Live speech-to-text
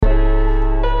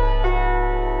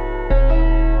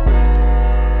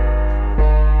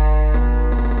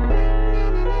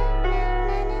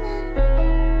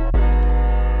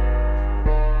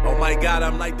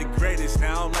like the greatest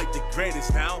now, like the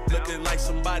greatest now. Looking like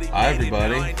somebody. Hi,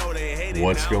 everybody.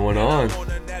 What's going on?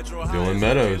 Dylan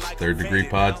Meadows, Third Degree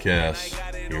Podcast.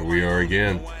 Here we are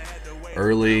again.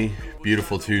 Early,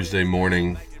 beautiful Tuesday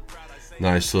morning.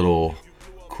 Nice little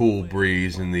cool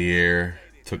breeze in the air.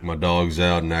 Took my dogs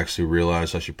out and actually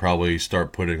realized I should probably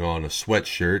start putting on a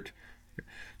sweatshirt.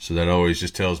 So that always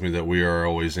just tells me that we are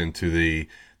always into the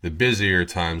busier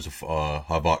times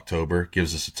of October.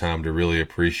 Gives us a time to really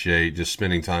appreciate just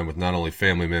spending time with not only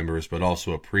family members, but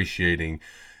also appreciating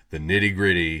the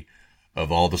nitty-gritty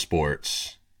of all the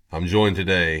sports. I'm joined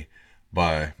today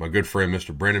by my good friend,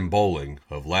 Mr. Brennan Bowling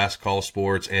of Last Call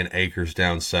Sports and Acres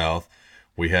Down South.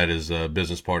 We had his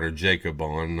business partner, Jacob,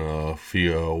 on a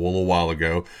little while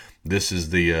ago. This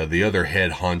is the other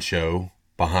head honcho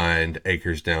behind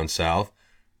Acres Down South.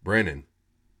 Brennan,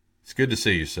 it's good to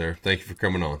see you, sir. Thank you for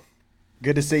coming on.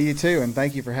 Good to see you, too, and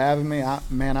thank you for having me.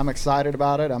 I'm excited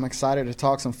about it. I'm excited to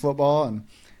talk some football.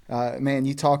 And,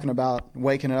 you talking about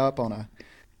waking up on a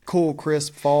cool,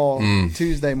 crisp fall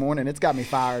Tuesday morning, it's got me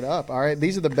fired up, all right?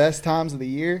 These are the best times of the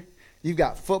year. You've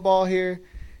got football here.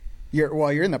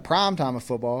 You're in the prime time of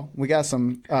football. We got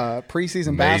some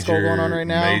preseason basketball going on right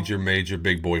now. Major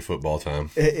big boy football time.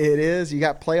 It is. You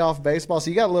got playoff baseball, so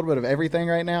you got a little bit of everything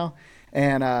right now.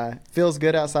 And feels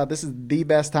good outside. This is the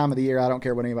best time of the year. I don't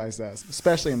care what anybody says,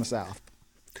 especially in the South.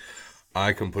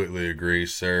 I completely agree,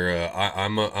 sir.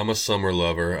 I'm a summer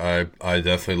lover. I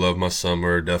definitely love my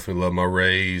summer. Definitely love my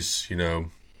Rays.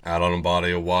 Out on a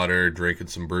body of water, drinking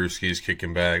some brewskis,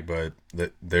 kicking back. But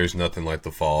there's nothing like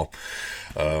the fall.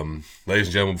 Ladies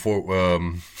and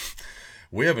gentlemen,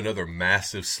 we have another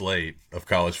massive slate of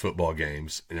college football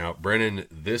games. Now, Brennan,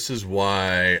 this is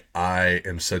why I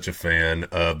am such a fan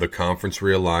of the conference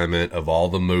realignment, of all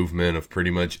the movement, of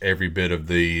pretty much every bit of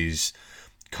these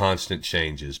constant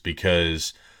changes,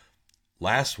 because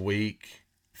last week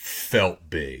felt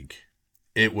big.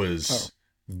 It was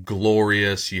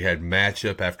glorious. You had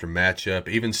matchup after matchup,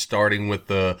 even starting with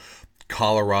the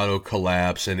Colorado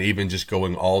collapse and even just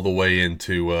going all the way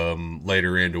into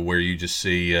later into where you just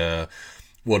see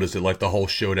like the whole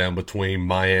showdown between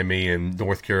Miami and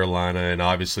North Carolina, and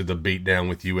obviously the beatdown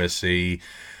with USC.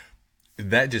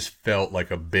 That just felt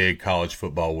like a big college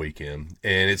football weekend.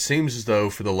 And it seems as though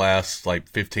for the last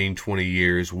 15, 20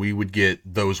 years, we would get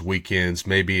those weekends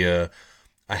maybe a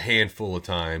handful of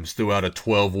times throughout a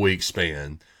 12-week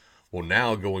span. Well,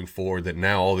 now going forward, that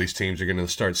now all these teams are going to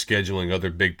start scheduling other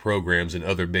big programs and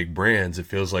other big brands, it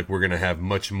feels like we're going to have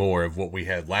much more of what we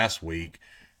had last week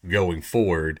going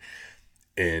forward.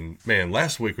 And, man,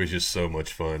 last week was just so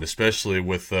much fun, especially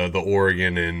with the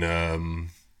Oregon and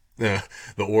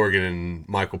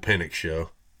Michael Penix show.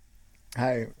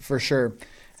 Hey, for sure.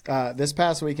 This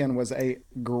past weekend was a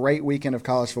great weekend of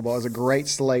college football. It was a great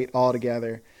slate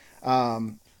altogether.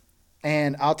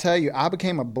 And I'll tell you, I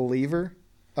became a believer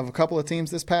of a couple of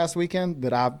teams this past weekend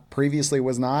that I previously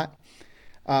was not,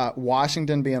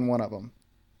 Washington being one of them.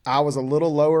 I was a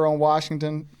little lower on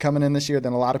Washington coming in this year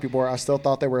than a lot of people were. I still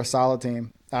thought they were a solid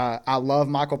team. I love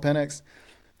Michael Penix,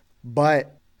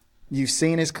 but you've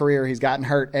seen his career. He's gotten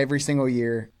hurt every single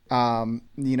year.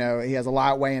 He has a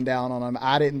lot weighing down on him.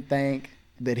 I didn't think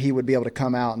that he would be able to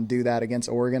come out and do that against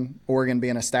Oregon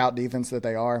being a stout defense that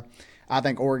they are. I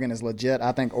think Oregon is legit.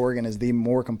 I think Oregon is the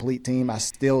more complete team. I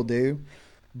still do.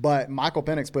 But Michael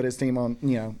Penix put his team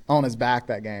on his back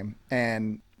that game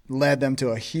and led them to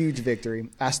a huge victory.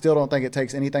 I still don't think it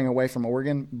takes anything away from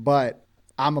Oregon, but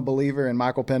I'm a believer in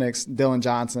Michael Penix, Dylan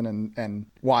Johnson, and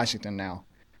Washington now.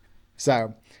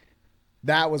 So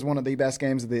that was one of the best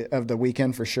games of the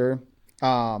weekend for sure.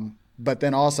 But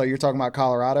then also you're talking about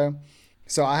Colorado.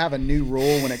 So I have a new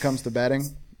rule when it comes to betting.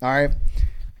 All right.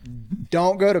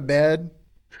 Don't go to bed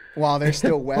while there's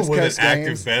still West Coast games. With an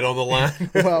active bet on the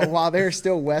line. Well, while there's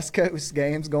still West Coast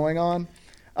games going on.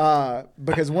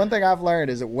 Because one thing I've learned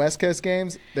is at West Coast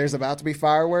games, there's about to be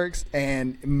fireworks.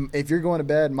 And if you're going to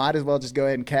bed, might as well just go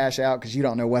ahead and cash out because you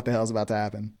don't know what the hell's about to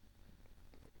happen.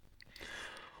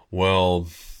 Well,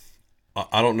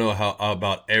 I don't know how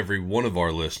about every one of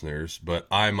our listeners, but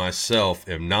I myself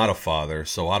am not a father,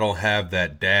 so I don't have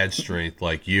that dad strength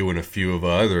like you and a few of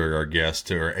our guests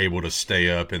who are able to stay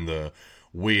up in the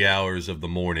wee hours of the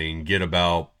morning, get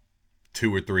about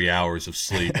 2 or 3 hours of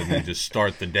sleep, and then just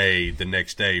start the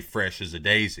next day fresh as a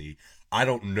daisy. I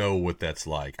don't know what that's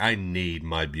like. I need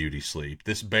my beauty sleep.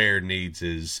 This bear needs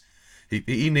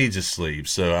he needs his sleep.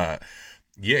 So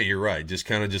yeah, you're right. Just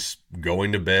kind of just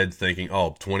going to bed thinking,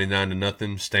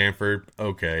 29-0, Stanford.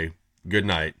 Okay, good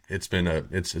night. It's been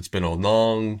a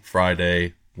long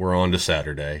Friday. We're on to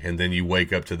Saturday. And then you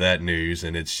wake up to that news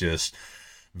and it's just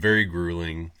very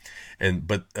grueling.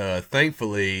 But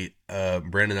thankfully,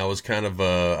 Brandon, I was kind of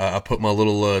I put my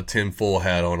little tinfoil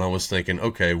hat on. I was thinking,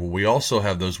 okay, well, we also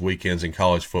have those weekends in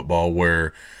college football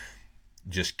where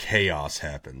just chaos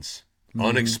happens,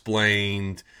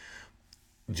 unexplained,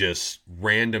 just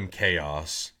random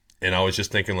chaos. And I was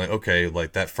just thinking, like, okay,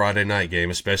 like that Friday night game,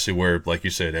 especially where, like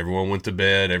you said, everyone went to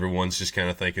bed, everyone's just kind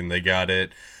of thinking they got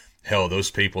it. Hell, those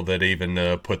people that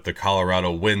even put the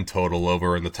Colorado win total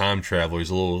over in the Time Travelers,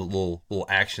 a little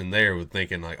action there with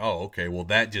thinking like, oh, okay, well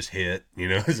that just hit,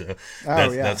 So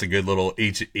that's a good little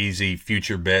easy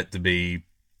future bet to be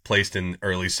placed in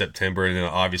early September, and then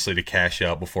obviously to cash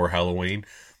out before Halloween.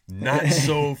 Not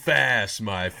so fast,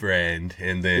 my friend.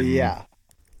 And then,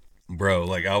 bro,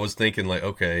 like I was thinking, like,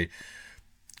 okay,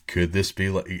 could this be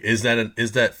like, is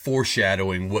that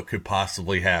foreshadowing what could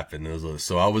possibly happen?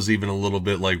 So I was even a little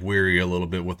bit like weary a little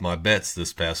bit with my bets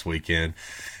this past weekend.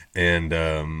 And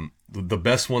the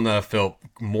best one that I felt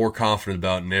more confident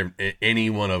about in any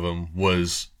one of them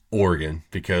was Oregon,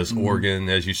 because Oregon,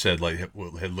 as you said, like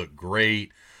had looked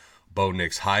great. Bo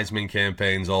Nix's Heisman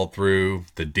campaigns all through.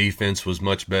 The defense was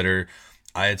much better.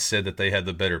 I had said that they had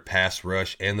the better pass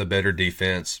rush and the better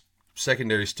defense.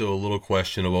 Secondary still a little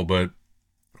questionable, but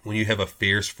when you have a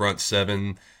fierce front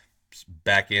seven,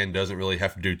 back end doesn't really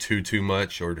have to do too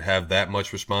much or have that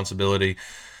much responsibility.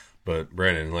 But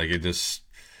Brennan, like, it just,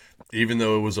 even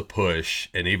though it was a push,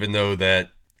 and even though that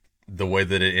the way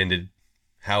that it ended,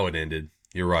 how it ended,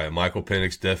 you're right. Michael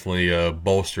Penix definitely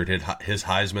bolstered his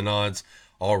Heisman odds,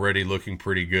 already looking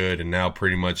pretty good, and now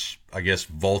pretty much, I guess,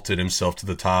 vaulted himself to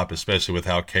the top, especially with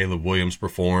how Caleb Williams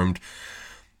performed.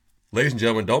 Ladies and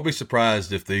gentlemen, don't be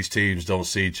surprised if these teams don't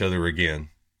see each other again.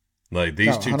 Like,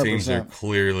 these two teams are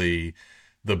clearly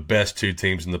the best two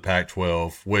teams in the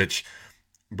Pac-12, which,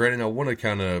 Brennan, I want to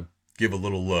kind of give a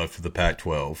little love to the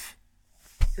Pac-12.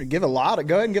 Go ahead and give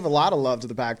a lot of love to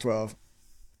the Pac-12.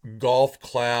 Golf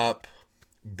clap,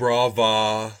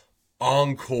 brava,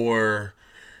 encore,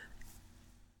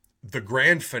 the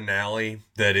grand finale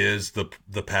that is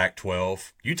the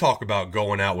Pac-12. You talk about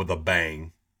going out with a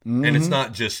bang. And it's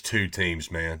not just two teams,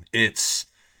 man. It's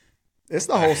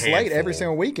the whole slate every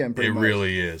single weekend, pretty much. It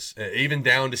really is. Even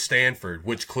down to Stanford,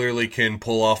 which clearly can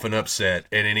pull off an upset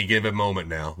at any given moment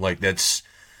now. Like, that's...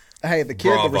 Hey, the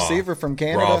kid, the receiver from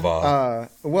Canada.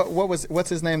 What's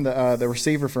his name? The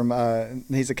receiver from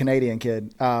he's a Canadian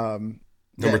kid.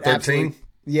 Number 13?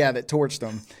 That torched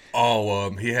him.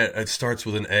 Oh, it starts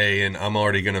with an A, and I'm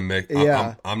already gonna make.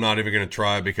 Yeah. I'm not even gonna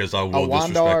try because I will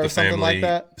disrespect the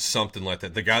family. Something like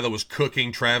that. The guy that was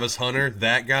cooking Travis Hunter,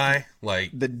 that guy,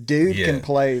 like the dude can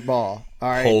play ball. All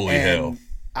right. Holy hell!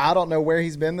 I don't know where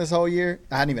he's been this whole year.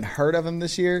 I hadn't even heard of him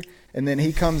this year, and then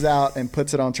he comes out and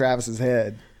puts it on Travis's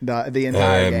head the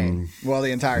entire game. Well,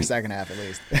 the entire second half at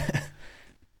least.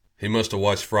 He must have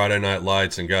watched Friday Night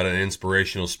Lights and got an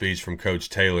inspirational speech from Coach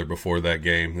Taylor before that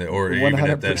game, or even 100%.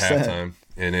 At that halftime.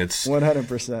 And it's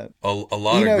 100%. A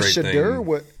lot of great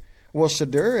things.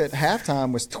 Shedeur at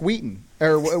halftime was tweeting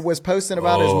or was posting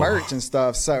about his merch and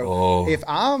stuff. So if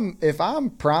I'm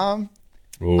Prime,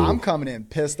 I'm coming in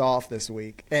pissed off this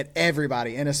week at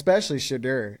everybody, and especially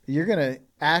Shedeur. You're gonna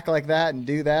act like that and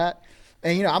do that,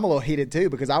 and I'm a little heated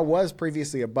too because I was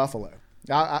previously a Buffalo.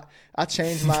 I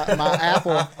changed my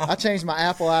Apple. I changed my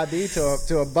Apple ID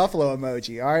to a buffalo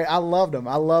emoji. All right, I loved them.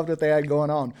 I loved what they had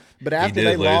going on. But after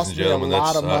they lost me a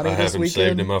lot of money this weekend, I have him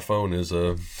saved in my phone as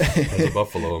a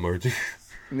buffalo emoji.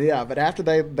 Yeah, but after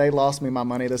they lost me my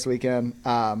money this weekend,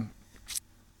 I'm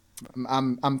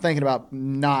thinking about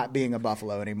not being a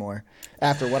Buffalo anymore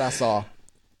after what I saw.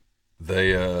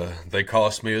 They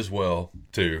cost me as well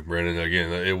too, Brennan.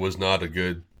 Again, it was not a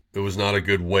good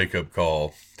wake-up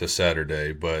call to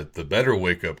Saturday, but the better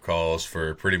wake-up calls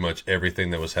for pretty much everything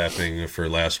that was happening for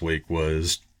last week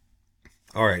was,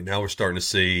 all right, now we're starting to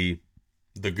see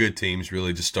the good teams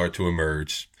really just start to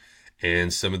emerge.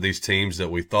 And some of these teams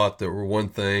that we thought that were one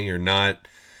thing or not,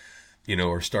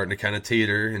 are starting to kind of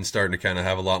teeter and starting to kind of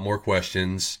have a lot more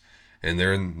questions. And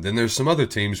then there's some other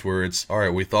teams where it's, all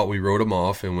right, we thought we wrote them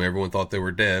off and everyone thought they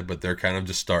were dead, but they're kind of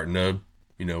just starting to,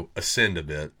 ascend a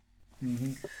bit.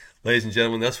 Mm-hmm. Ladies and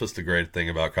gentlemen, that's what's the great thing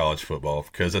about college football,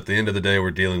 because at the end of the day,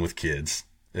 we're dealing with kids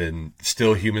and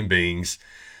still human beings.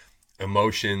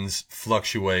 Emotions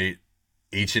fluctuate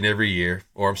each and every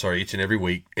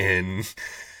week, and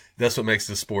that's what makes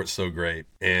the sport so great.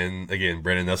 And again,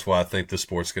 Brennan, that's why I think the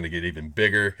sport's going to get even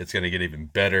bigger. It's going to get even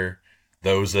better.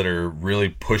 Those that are really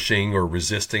pushing or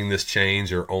resisting this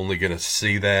change are only going to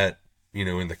see that,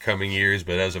 in the coming years.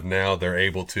 But as of now, they're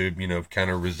able to,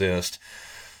 kind of resist.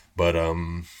 But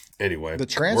Anyway, The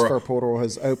transfer portal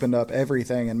has opened up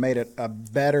everything and made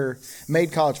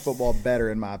made college football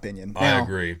better, in my opinion. I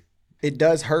agree. It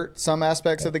does hurt some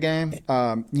aspects of the game.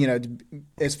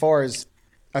 As far as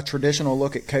a traditional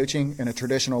look at coaching and a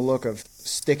traditional look of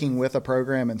sticking with a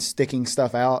program and sticking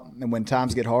stuff out, and when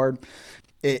times get hard,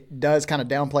 it does kind of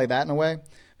downplay that in a way.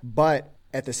 But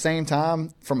at the same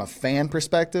time, from a fan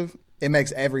perspective, it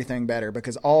makes everything better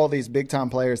because all these big time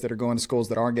players that are going to schools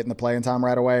that aren't getting the playing time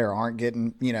right away or aren't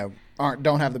getting,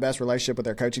 don't have the best relationship with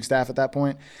their coaching staff at that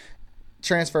point,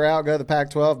 transfer out, go to the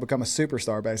Pac-12, become a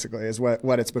superstar. Basically, is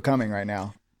what it's becoming right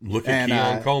now. Look at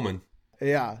Keon Coleman.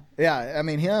 Yeah. I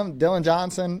mean, him, Dylan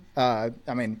Johnson.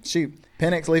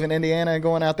 Penix leaving Indiana and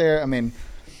going out there. I mean,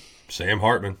 Sam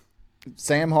Hartman,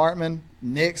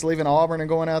 Nick's leaving Auburn and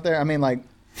going out there. I mean, like.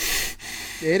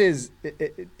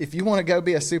 If you want to go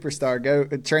be a superstar, go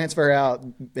transfer out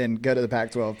and go to the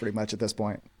Pac-12 pretty much at this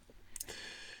point.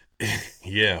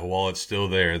 Yeah, while it's still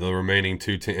there. The remaining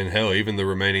two and hell, even the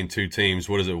remaining two teams,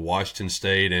 what is it, Washington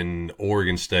State and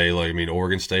Oregon State?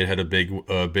 Oregon State had a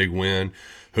big win.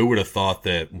 Who would have thought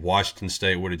that Washington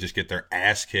State would have just get their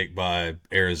ass kicked by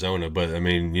Arizona? But I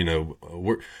mean,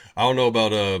 I don't know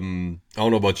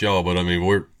about y'all, but I mean,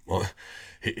 we're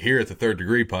here at the Third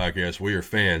Degree Podcast, we are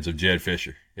fans of Jed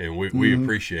Fisher, and we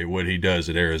appreciate what he does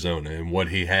at Arizona and what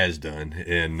he has done.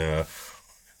 And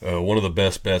one of the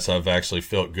best bets I've actually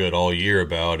felt good all year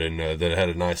about, and that had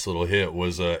a nice little hit,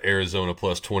 was Arizona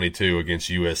plus 22 against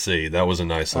USC. That was a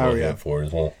nice little hit for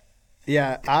as well.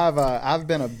 Yeah, I've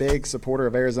been a big supporter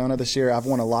of Arizona this year. I've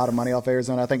won a lot of money off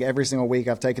Arizona. I think every single week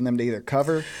I've taken them to either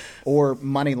cover or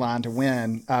money line to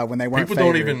win when they weren't. People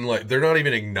don't even they're not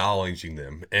even acknowledging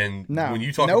them. And when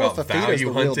you talk about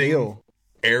value hunting,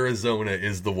 Arizona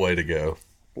is the way to go.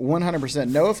 100%.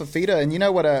 Noah Fafita, and you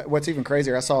know what's even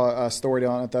crazier? I saw a story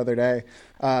on it the other day.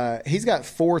 He's got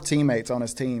 4 teammates on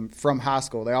his team from high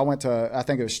school. They all went to, I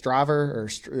think it was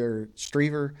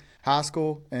Strever High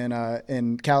School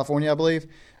in California, I believe.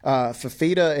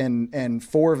 Fafita and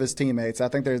 4 of his teammates, I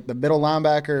think there's the middle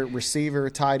linebacker, receiver,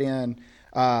 tight end,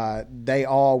 they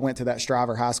all went to that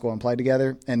Stryver High School and played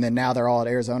together, and then now they're all at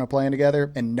Arizona playing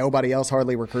together, and nobody else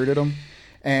hardly recruited them.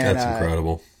 And that's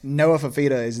incredible. Noah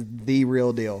Fafita is the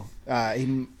real deal.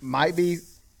 He might be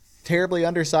terribly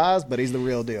undersized, but he's the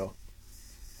real deal.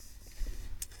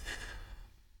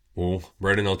 Well,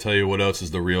 Brennan, I'll tell you what else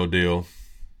is the real deal.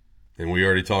 And we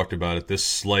already talked about it. This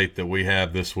slate that we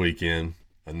have this weekend,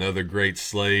 another great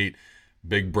slate,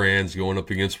 big brands going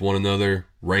up against one another,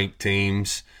 ranked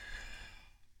teams.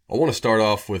 I want to start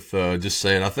off with just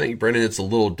saying I think, Brennan, it's a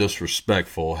little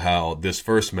disrespectful how this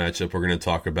first matchup we're going to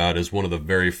talk about is one of the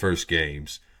very first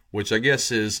games, which I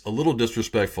guess is a little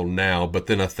disrespectful now, but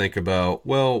then I think about,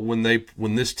 well, when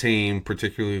this team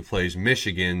particularly plays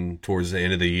Michigan towards the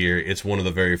end of the year, it's one of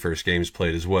the very first games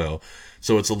played as well.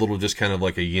 So it's a little just kind of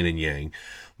like a yin and yang.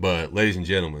 But ladies and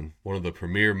gentlemen, one of the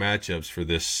premier matchups for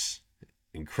this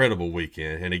incredible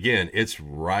weekend, and again, it's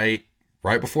right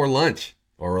before lunch.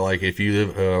 Or like if you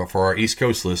live, for our East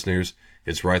Coast listeners,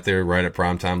 it's right there, right at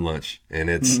primetime lunch. And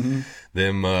it's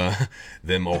them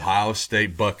Ohio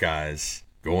State Buckeyes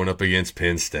going up against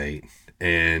Penn State.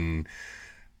 And,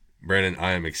 Brennan,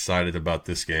 I am excited about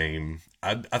this game.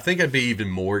 I think I'd be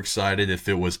even more excited if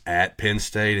it was at Penn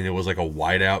State and it was like a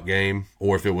whiteout game.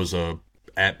 Or if it was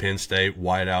at Penn State,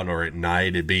 whiteout, or at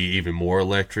night, it'd be even more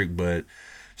electric. But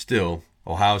still,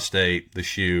 Ohio State, the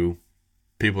shoe,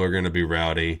 people are going to be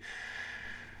rowdy.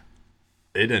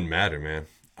 It doesn't matter, man.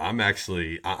 I'm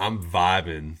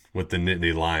vibing with the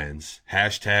Nittany Lions.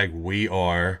 # we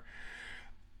are.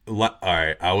 All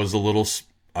right,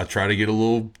 I tried to get a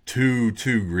little too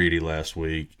greedy last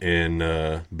week and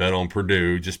bet on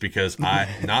Purdue just because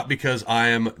not because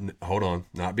I'm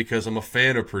a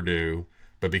fan of Purdue,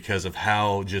 but because of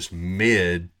how just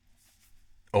mid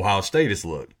Ohio State has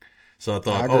looked. So I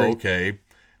thought, okay,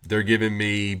 they're giving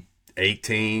me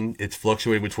 18. It's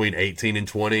fluctuating between 18 and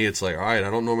 20. It's like, all right, I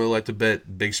don't normally like to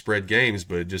bet big spread games,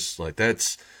 but just like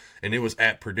that's, and it was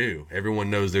at Purdue.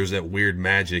 Everyone knows there's that weird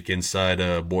magic inside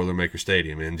Boilermaker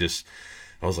Stadium, and just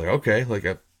I was like, okay,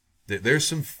 there's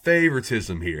some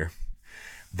favoritism here,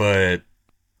 but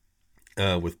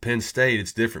with Penn State,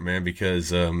 it's different, man,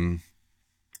 because and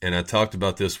I talked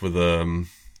about this with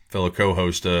fellow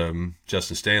co-host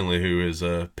Justin Stanley, who is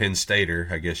a Penn Stater,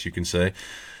 I guess you can say.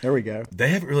 There we go. They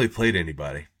haven't really played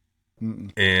anybody.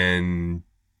 And,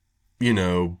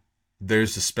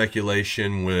 there's the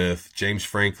speculation with James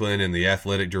Franklin and the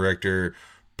athletic director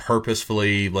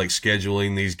purposefully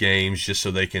scheduling these games just so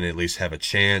they can at least have a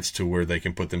chance to where they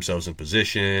can put themselves in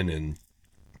position. And,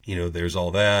 there's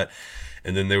all that.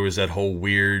 And then there was that whole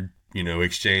weird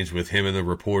exchange with him and the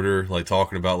reporter, like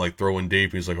talking about like throwing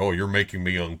deep. He's like, "Oh, you're making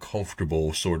me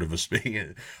uncomfortable," sort of a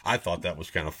speaking. I thought that was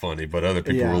kind of funny, but other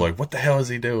people were like, "What the hell is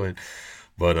he doing?"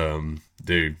 But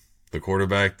dude, the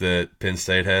quarterback that Penn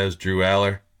State has, Drew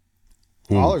Aller.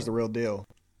 Aller's the real deal.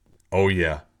 Oh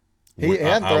yeah, he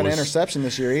hadn't thrown an interception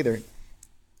this year either.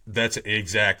 That's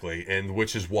exactly, and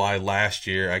which is why last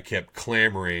year I kept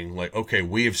clamoring, like, okay,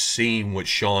 we have seen what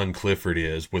Sean Clifford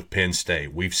is with Penn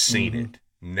State. We've seen it.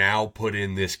 Now put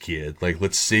in this kid. Like,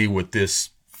 let's see what this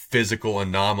physical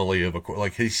anomaly of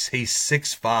like he's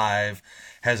 6'5",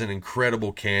 has an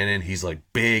incredible cannon. He's like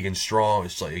big and strong.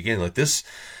 It's like, again, like this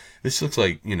looks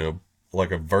like,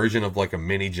 like a version of like a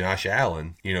mini Josh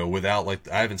Allen, without like,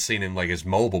 I haven't seen him like as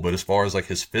mobile, but as far as like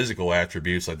his physical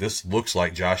attributes, like this looks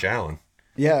like Josh Allen.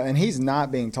 Yeah, and he's not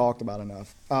being talked about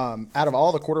enough. Out of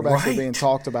all the quarterbacks that are being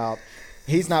talked about,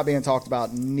 he's not being talked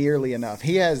about nearly enough.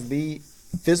 He has the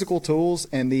physical tools,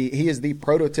 and he is the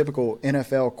prototypical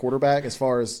NFL quarterback as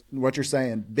far as what you're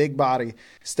saying. Big body,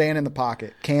 staying in the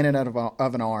pocket, cannon out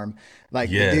of an arm. Like,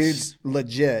 the dude's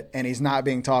legit, and he's not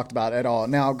being talked about at all.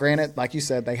 Now, granted, like you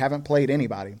said, they haven't played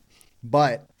anybody,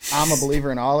 but I'm a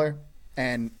believer in Aller,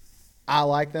 and I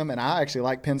like them, and I actually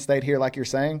like Penn State here, like you're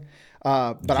saying.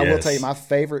 But I will tell you, my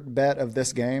favorite bet of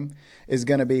this game is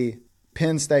going to be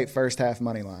Penn State first half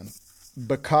money line,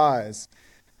 because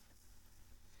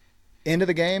end of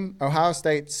the game, Ohio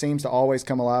State seems to always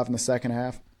come alive in the second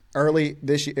half. Early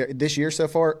this year so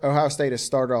far, Ohio State has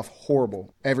started off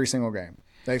horrible every single game.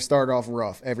 They've started off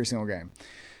rough every single game.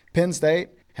 Penn State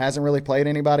hasn't really played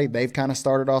anybody. They've kind of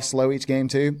started off slow each game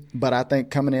too. But I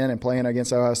think coming in and playing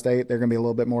against Ohio State, they're going to be a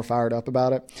little bit more fired up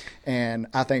about it. And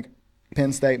I think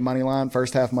Penn State money line,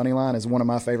 first half money line, is one of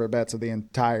my favorite bets of the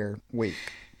entire week.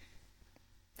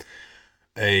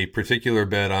 A particular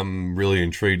bet I'm really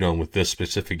intrigued on with this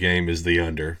specific game is the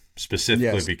under,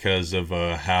 specifically because of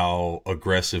how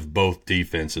aggressive both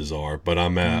defenses are. But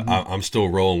I'm still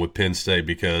rolling with Penn State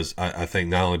because I think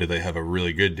not only do they have a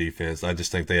really good defense, I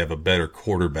just think they have a better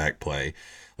quarterback play.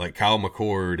 Like, Kyle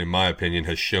McCord, in my opinion,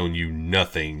 has shown you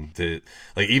nothing that,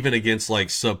 like, even against like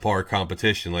subpar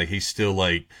competition, like he's still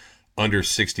like under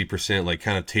 60%, like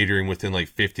kind of teetering within like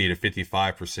 50 to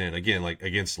 55%. Again, like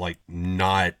against like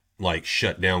not like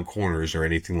shut down corners or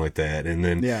anything like that. And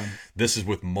then this is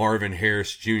with Marvin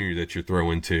Harris Jr. that you're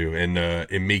throwing to, and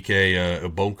Emike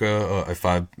Ibonka. If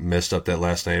I messed up that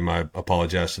last name, I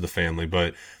apologize to the family,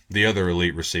 but the other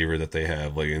elite receiver that they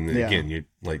have, like, and again,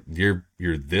 you're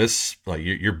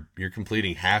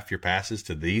completing half your passes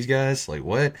to these guys. Like,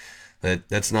 what?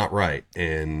 That's not right.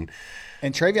 And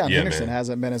Travion Henderson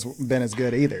hasn't been as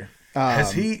good either.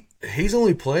 Has he? He's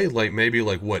only played like maybe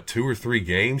like what 2 or 3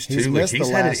 games too. He's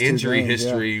had an injury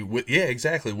history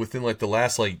exactly within like the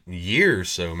last like year or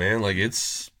so, man. Like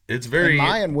it's very. And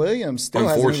Mayan Williams still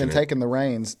hasn't even taken the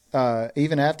reins.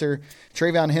 Even after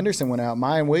Travion Henderson went out,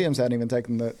 Mayan Williams hadn't even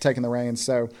taken the reins.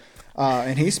 So,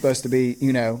 and he's supposed to be,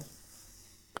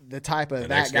 the type of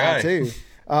that guy too.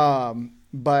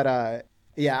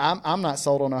 Yeah, I'm not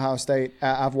sold on Ohio State.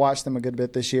 I've watched them a good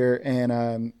bit this year,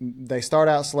 and they start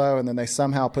out slow, and then they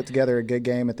somehow put together a good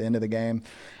game at the end of the game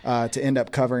to end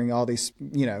up covering all these,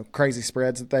 crazy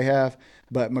spreads that they have.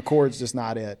 But McCord's just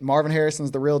not it. Marvin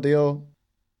Harrison's the real deal.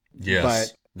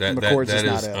 Yes, but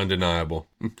that is undeniable.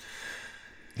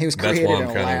 He was created in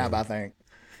a lab, I think.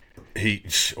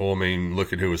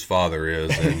 Look at who his father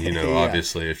is, and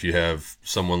obviously, if you have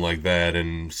someone like that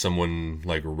and someone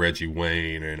like Reggie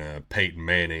Wayne and Peyton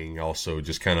Manning also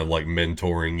just kind of like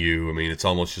mentoring you, I mean, it's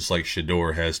almost just like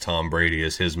Shador has Tom Brady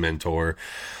as his mentor.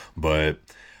 But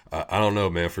I don't know,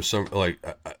 man. For some, like,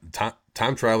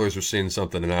 time travelers are seeing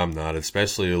something and I'm not,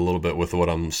 especially a little bit with what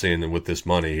I'm seeing with this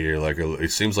money here. Like,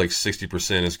 it seems like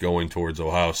 60% is going towards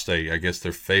Ohio State. I guess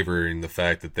they're favoring the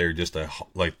fact that they're just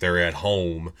they're at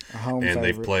home and favorite.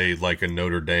 They've played like a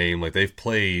Notre Dame. Like, they've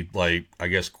played like, I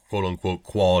guess, quote unquote,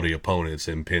 quality opponents,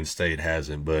 and Penn State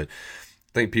hasn't. But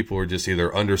I think people are just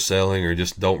either underselling or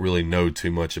just don't really know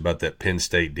too much about that Penn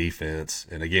State defense.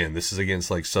 And again, this is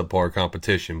against like subpar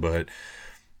competition, but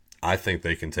I think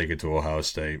they can take it to Ohio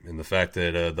State. And the fact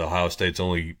that the Ohio State's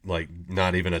only like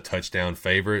not even a touchdown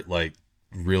favorite, like,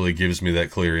 really gives me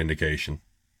that clear indication.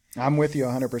 I'm with you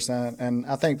 100%. And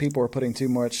I think people are putting too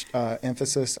much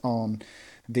emphasis on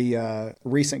the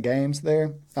recent games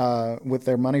there with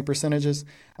their money percentages.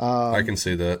 I can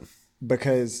see that.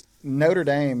 Because Notre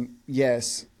Dame,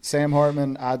 yes, Sam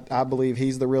Hartman, I believe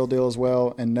he's the real deal as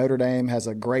well. And Notre Dame has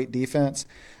a great defense.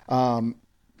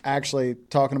 Actually,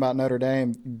 talking about Notre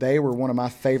Dame, they were one of my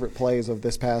favorite plays of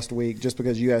this past week just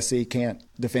because USC can't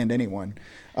defend anyone.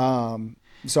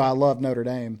 So I love Notre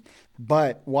Dame.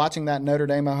 But watching that Notre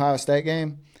Dame Ohio State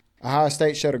game, Ohio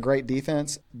State showed a great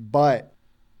defense, but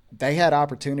they had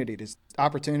opportunities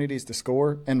to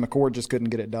score, and McCord just couldn't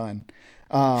get it done.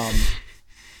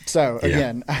 So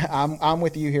again, I'm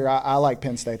with you here. I like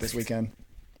Penn State this weekend.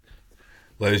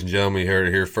 Ladies and gentlemen, you heard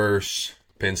it here first.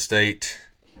 Penn State,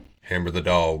 hammer the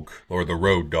dog, or the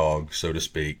road dog, so to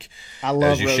speak. I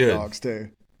love road dogs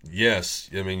too. Yes,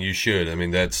 I mean you should. I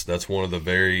mean that's one of the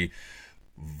very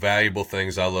valuable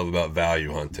things I love about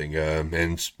value hunting.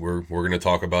 And we're going to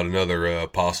talk about another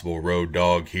possible road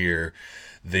dog here.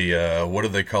 The what do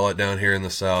they call it down here in the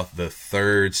South? The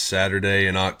third Saturday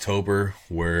in October,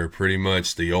 where pretty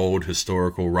much the old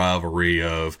historical rivalry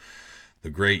of the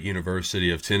great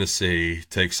University of Tennessee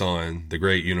takes on the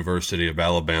great University of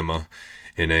Alabama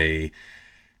in a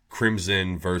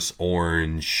crimson versus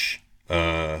orange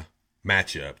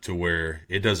matchup, to where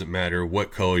it doesn't matter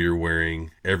what color you're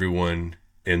wearing, everyone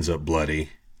ends up bloody,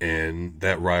 and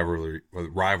that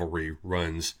rivalry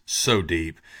runs so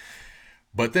deep.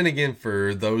 But then again,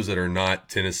 for those that are not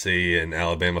Tennessee and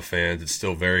Alabama fans, it's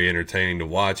still very entertaining to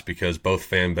watch because both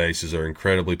fan bases are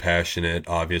incredibly passionate,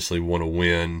 obviously want to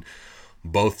win.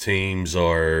 Both teams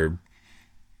are,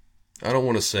 I don't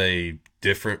want to say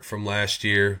different from last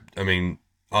year. I mean,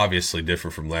 obviously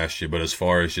different from last year, but as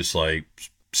far as just like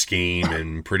scheme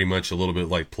and pretty much a little bit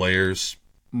like players,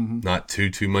 not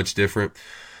too much different.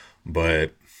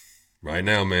 But right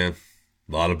now, man,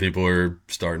 a lot of people are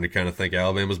starting to kind of think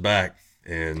Alabama's back.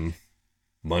 And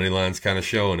Moneyline's kind of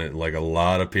showing it. Like, a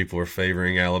lot of people are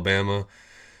favoring Alabama.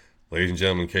 Ladies and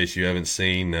gentlemen, in case you haven't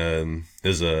seen,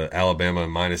 there's a Alabama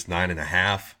minus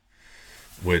 9.5,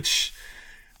 which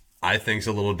I think is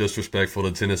a little disrespectful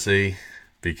to Tennessee,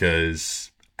 because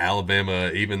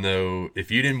Alabama, even though if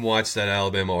you didn't watch that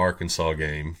Alabama-Arkansas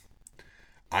game,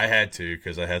 I had to,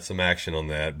 because I had some action on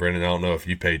that. Brennan, I don't know if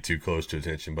you paid too close to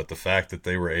attention, but the fact that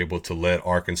they were able to let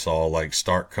Arkansas like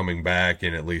start coming back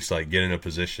and at least like get in a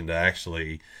position to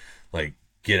actually like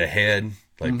get ahead,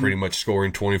 like pretty much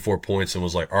scoring 24 points, and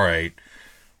was like, all right,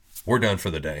 we're done for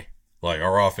the day. Like,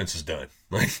 our offense is done.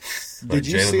 Did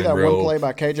you see that one play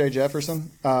by KJ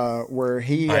Jefferson where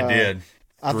he? I did.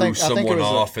 I threw someone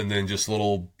off and then just a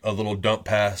little dump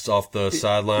pass off the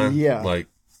sideline. Yeah.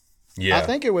 Yeah, I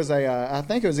think it was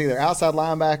either outside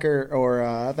linebacker or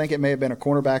I think it may have been a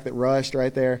cornerback that rushed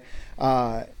right there.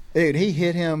 Dude, he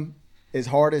hit him as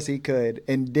hard as he could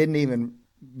and didn't even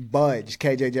budge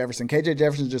KJ Jefferson. KJ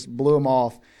Jefferson just blew him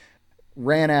off,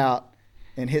 ran out,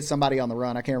 and hit somebody on the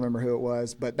run. I can't remember who it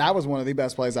was, but that was one of the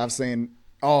best plays I've seen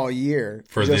all year.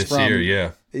 Year,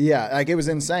 yeah. Yeah, like, it was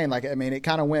insane. Like, I mean, it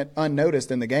kind of went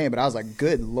unnoticed in the game, but I was like,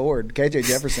 good Lord, KJ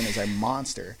Jefferson is a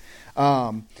monster.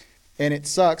 And it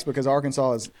sucks because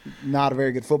Arkansas is not a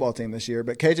very good football team this year,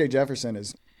 but KJ Jefferson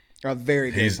is a very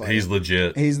good player. He's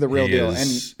legit. He's the real deal.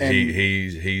 And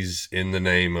he's in the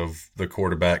name of the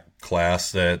quarterback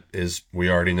class that is,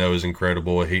 we already know, is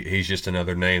incredible. He's just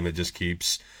another name that just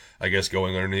keeps, I guess,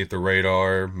 going underneath the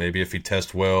radar. Maybe if he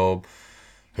tests well,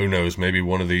 who knows? Maybe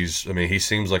one of these. I mean, he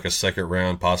seems like a second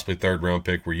round, possibly third round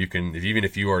pick where you can, even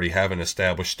if you already have an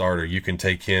established starter, you can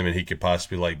take him and he could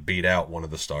possibly like beat out one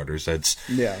of the starters.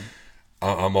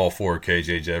 I'm all for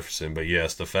KJ Jefferson, but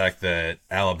yes, the fact that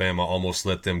Alabama almost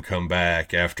let them come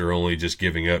back after only just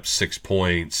giving up 6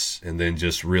 points and then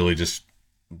just really just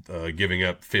giving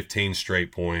up 15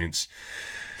 straight points,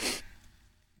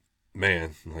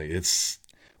 man, like, it's.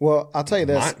 Well, I'll tell you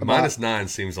this: minus 9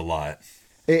 seems a lot.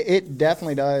 It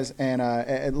definitely does,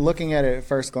 and looking at it at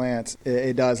first glance,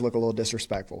 it does look a little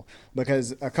disrespectful,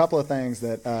 because a couple of things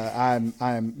that I'm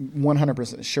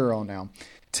 100% sure on now.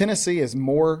 Tennessee is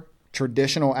more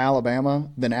traditional Alabama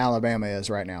than Alabama is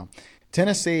right now.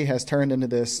 Tennessee has turned into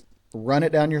this run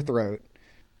it down your throat,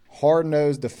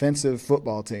 hard-nosed defensive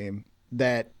football team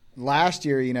that last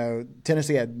year,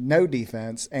 Tennessee had no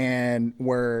defense and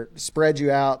were spread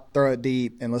you out, throw it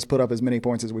deep, and let's put up as many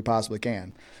points as we possibly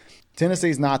can.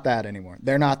 Tennessee's not that anymore.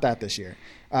 They're not that this year.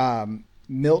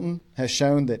 Milton has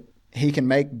shown that he can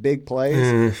make big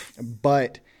plays,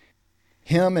 but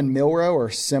him and Milroe are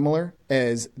similar,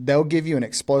 as they'll give you an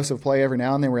explosive play every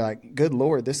now and then. We're like, good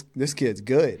Lord, this kid's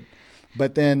good.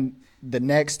 But then the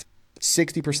next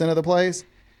 60% of the plays,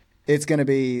 it's going to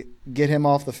be get him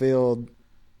off the field.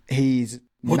 He's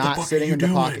not sitting in the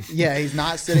pocket. Yeah, he's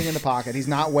not sitting in the pocket. He's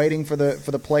not waiting for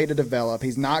the play to develop.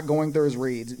 He's not going through his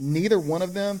reads. Neither one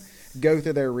of them go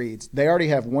through their reads. They already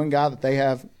have one guy that they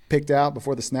have picked out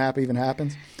before the snap even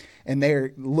happens. And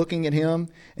they're looking at him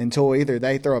until either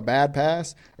they throw a bad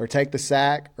pass or take the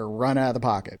sack or run out of the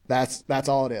pocket. That's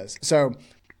all it is. So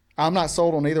I'm not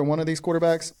sold on either one of these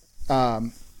quarterbacks.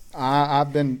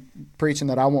 I've been preaching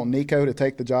that I want Nico to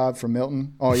take the job from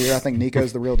Milton all year. I think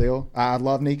Nico's the real deal. I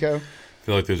love Nico. I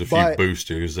feel like there's a few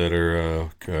boosters that are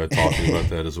talking about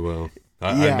that as well.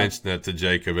 I mentioned that to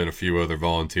Jacob and a few other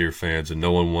volunteer fans, and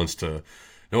no one wants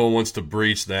to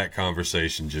breach that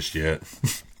conversation just yet.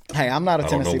 Hey, I'm not a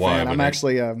Tennessee fan. I'm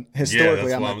actually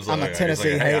historically I'm a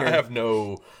Tennessee hater. I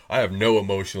have no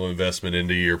emotional investment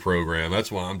into your program.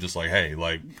 That's why I'm just like, hey,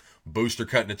 like booster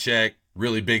cutting a check,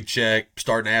 really big check,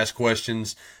 starting to ask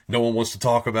questions. No one wants to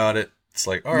talk about it. It's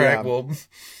like, all right, well,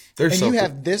 there's something. You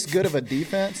have this good of a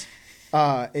defense.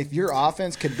 If your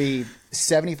offense could be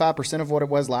 75% of what it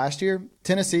was last year,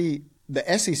 Tennessee, the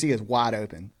SEC is wide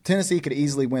open. Tennessee could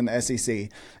easily win the SEC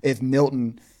if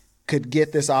Milton could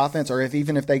get this offense, or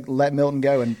even if they let Milton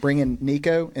go and bring in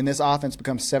Nico, and this offense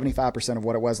becomes 75% of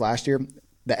what it was last year,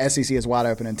 the SEC is wide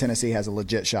open and Tennessee has a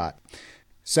legit shot.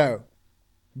 So,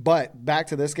 but back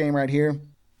to this game right here,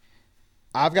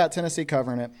 I've got Tennessee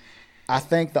covering it. I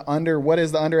think the under, what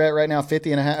is the under at right now?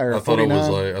 50.5 or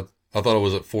 49? I thought it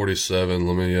was at 47.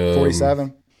 Let me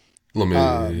 47. Let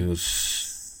me it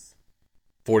was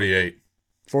 48.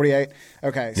 48.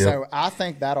 Okay, yep. So I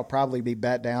think that'll probably be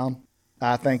bet down.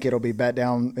 I think it'll be bet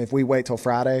down if we wait till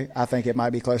Friday. I think it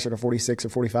might be closer to 46 or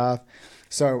 45.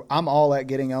 So I'm all at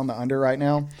getting on the under right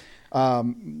now.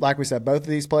 Like we said, both of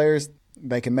these players,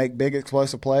 they can make big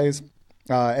explosive plays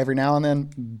every now and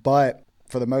then, but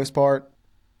for the most part,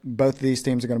 both of these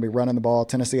teams are going to be running the ball.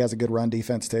 Tennessee has a good run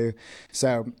defense too.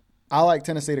 So I like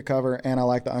Tennessee to cover, and I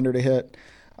like the under to hit.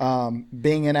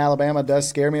 Being in Alabama does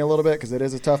scare me a little bit because it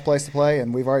is a tough place to play,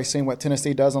 and we've already seen what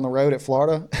Tennessee does on the road at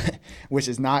Florida, which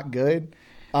is not good.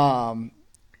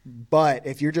 But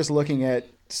if you're just looking at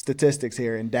statistics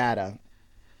here and data,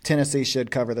 Tennessee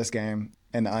should cover this game,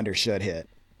 and the under should hit.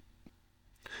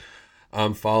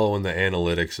 I'm following the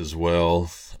analytics as well,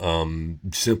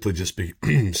 simply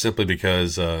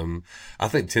because I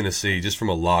think Tennessee, just from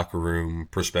a locker room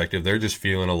perspective, they're just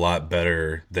feeling a lot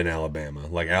better than Alabama.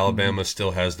 Like Alabama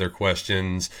still has their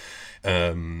questions.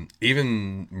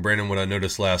 Even Brennan, what I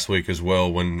noticed last week as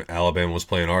well when Alabama was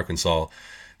playing Arkansas,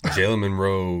 Jalen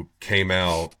Monroe came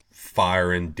out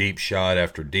firing deep shot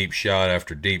after deep shot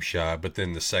after deep shot, but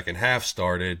then the second half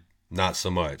started. Not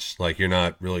so much. Like you're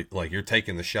not really like you're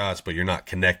taking the shots, but you're not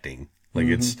connecting. Like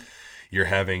you're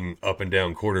having up and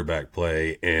down quarterback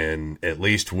play, and at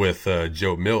least with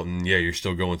Joe Milton, yeah, you're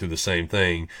still going through the same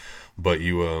thing, but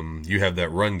you have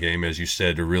that run game, as you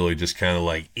said, to really just kind of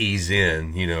like ease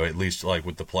in, at least like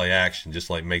with the play action, just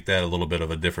like make that a little bit of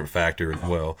a different factor as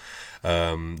well.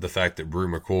 The fact that Brew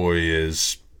McCoy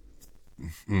is,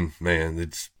 man,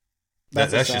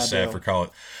 that's just sad for college.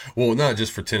 Well, not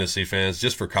just for Tennessee fans,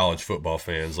 just for college football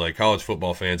fans. Like college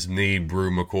football fans need Brew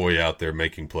McCoy out there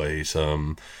making plays.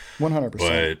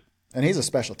 100%. And he's a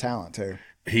special talent too.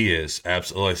 He is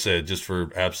absolutely. Like I said, just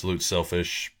for absolute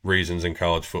selfish reasons in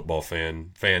college football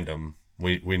fandom,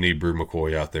 we need Brew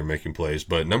McCoy out there making plays.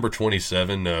 But number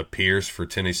 27, Pierce for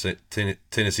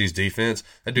Tennessee's defense,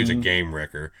 that dude's a game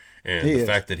wrecker. And the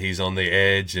fact that he's on the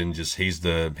edge and just he's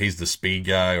the speed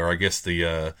guy, or I guess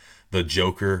the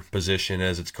joker position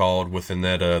as it's called within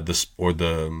that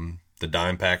the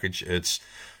dime package. It's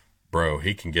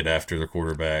he can get after the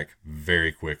quarterback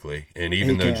very quickly. And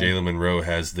even though Jalen Monroe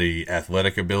has the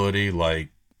athletic ability, like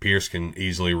Pierce can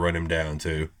easily run him down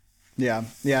too. Yeah,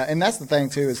 and that's the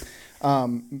thing too is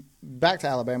back to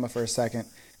Alabama for a second.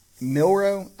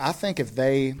 Milroe, I think if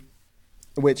they,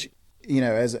 which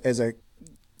as a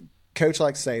coach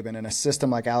like Saban and a system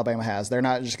like Alabama has, they're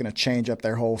not just going to change up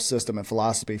their whole system and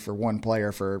philosophy for one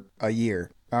player for a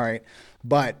year. All right.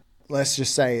 But let's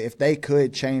just say if they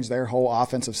could change their whole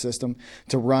offensive system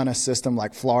to run a system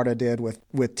like Florida did with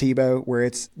Tebow, where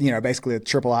it's, basically a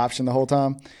triple option the whole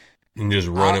time. And just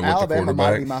run it with Alabama the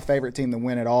quarterback. Might be my favorite team to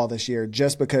win it all this year,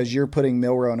 just because you're putting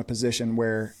Milroe in a position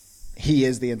where he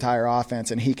is the entire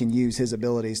offense and he can use his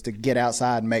abilities to get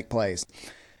outside and make plays.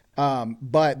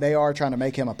 But they are trying to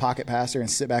make him a pocket passer and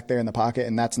sit back there in the pocket,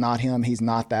 and that's not him. He's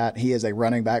not that. He is a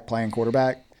running back playing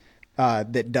quarterback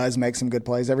that does make some good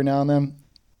plays every now and then.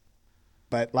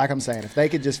 But like I'm saying, if they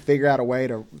could just figure out a way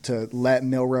to let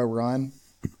Milroe run,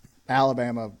 I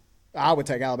would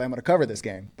take Alabama to cover this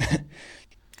game.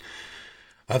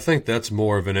 I think that's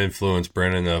more of an influence,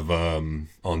 Brennan, of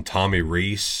on Tommy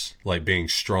Rees, like being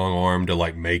strong-armed to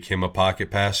like make him a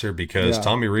pocket passer, because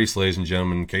Tommy Rees, ladies and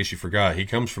gentlemen, in case you forgot, he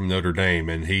comes from Notre Dame,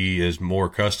 and he is more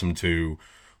accustomed to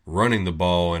running the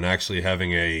ball and actually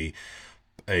having a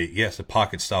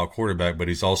pocket-style quarterback, but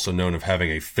he's also known of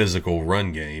having a physical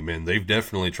run game, and they've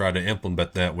definitely tried to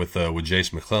implement that with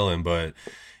Jace McClellan, but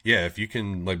yeah, if you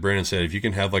can, like Brennan said, if you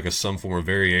can have like some form of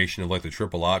variation of like the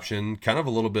triple option, kind of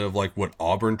a little bit of like what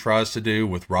Auburn tries to do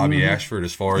with Robbie Ashford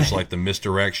as far as like the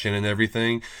misdirection and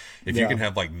everything. If you Yeah. can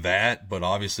have like that, but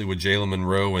obviously with Jalen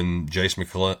Monroe and Jace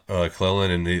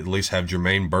McClellan, and at least have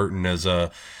Jermaine Burton as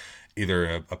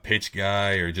either a pitch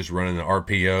guy or just running an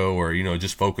RPO, or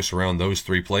just focus around those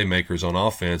three playmakers on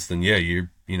offense, then yeah, you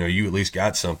at least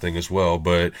got something as well.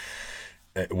 But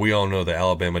we all know the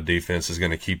Alabama defense is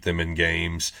going to keep them in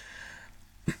games.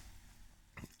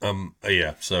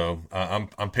 Yeah, so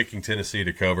I'm picking Tennessee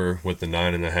to cover with the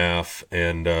 9.5,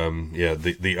 and yeah,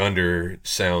 the under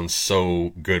sounds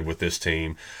so good with this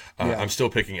team. Yeah. I'm still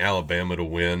picking Alabama to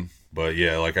win, but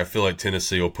yeah, like I feel like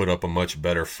Tennessee will put up a much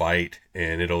better fight,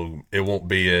 and it won't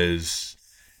be as,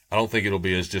 I don't think it'll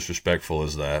be as disrespectful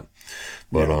as that.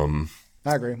 But Yeah.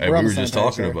 I agree. hey, we were just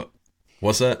talking about,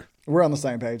 what's that? We're on the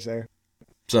same page there.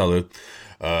 Salud.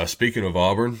 Speaking of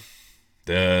Auburn,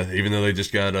 even though they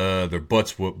just got their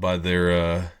butts whooped by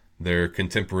their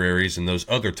contemporaries and those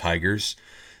other Tigers,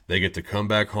 they get to come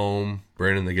back home.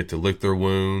 Brennan, they get to lick their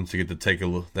wounds. They get to take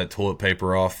that toilet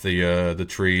paper off the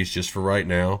trees just for right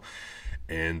now,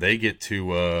 and they get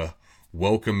to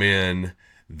welcome in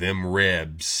them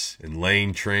Rebs and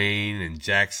Lane Train and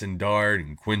Jackson Dart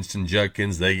and Quinston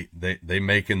Judkins. They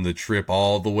making the trip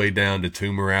all the way down to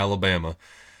Toomer, Alabama.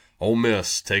 Ole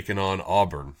Miss taking on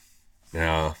Auburn.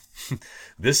 Now,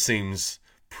 this seems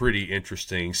pretty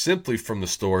interesting simply from the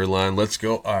storyline. Let's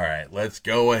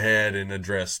go ahead and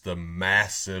address the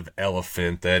massive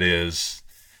elephant that is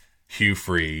Hugh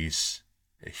Freeze.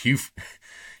 Hugh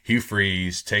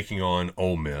Freeze taking on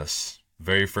Ole Miss.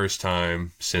 Very first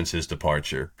time since his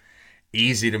departure.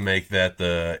 Easy to make that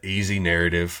the easy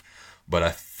narrative, but I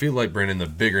feel like, Brennan, the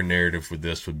bigger narrative with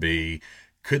this would be,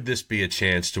 could this be a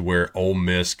chance to where Ole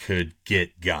Miss could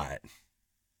get got?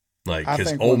 Like,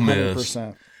 because Ole Miss,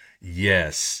 100%.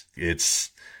 yes,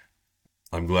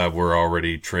 I'm glad we're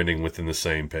already trending within the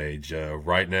same page.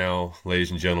 Right now, ladies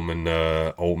and gentlemen,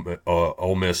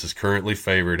 Ole Miss is currently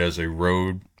favored as a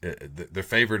road. They're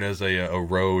favored as a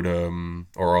road,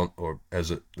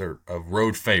 they're a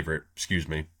road favorite. Excuse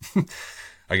me.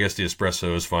 I guess the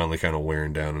espresso is finally kind of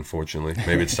wearing down, unfortunately.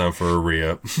 Maybe it's time for a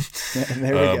re-up. There we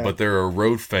go. But they're a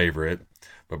road favorite.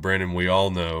 But Brandon, we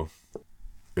all know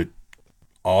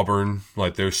Auburn,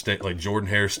 like their like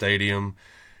Jordan-Hare Stadium,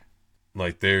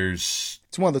 like it's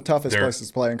one of the toughest places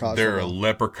to play in college football. There are football.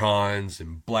 leprechauns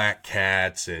and black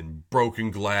cats and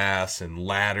broken glass and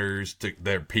ladders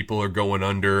that people are going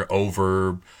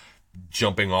over,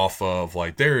 jumping off of.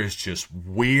 Like, there is just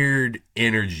weird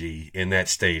energy in that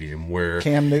stadium where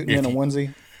Cam Newton in a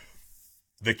onesie.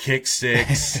 The kick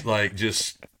sticks, like,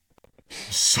 just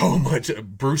so much.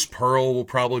 Bruce Pearl will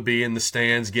probably be in the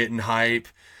stands getting hype.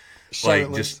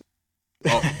 Like, just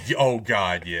oh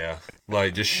god, yeah.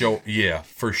 Like, just yeah,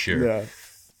 for sure. Yeah.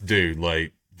 Dude,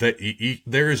 like,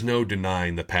 there is no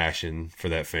denying the passion for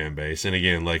that fan base. And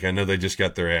again, like, I know they just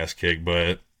got their ass kicked,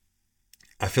 but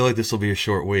I feel like this will be a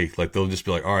short week. Like, they'll just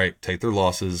be like, all right, take their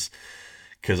losses.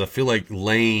 Because I feel like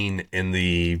Lane and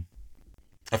the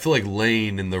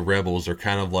Rebels are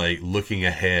kind of like looking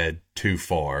ahead too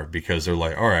far, because they're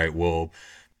like, all right, well,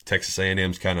 Texas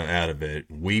A&M's kind of out of it.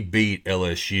 We beat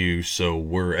LSU, so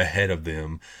we're ahead of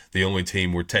them. The only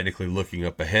team we're technically looking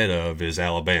up ahead of is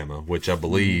Alabama, which I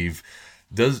believe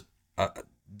does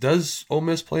Ole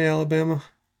Miss play Alabama?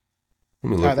 Let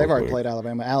me look. They've already played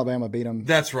Alabama. Alabama beat them.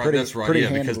 That's right. That's right. Pretty Yeah,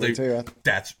 because handily too.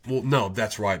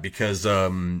 That's right. Because I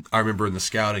remember in the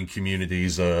scouting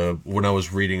communities when I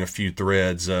was reading a few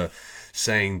threads.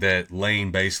 Saying that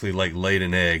Lane basically like laid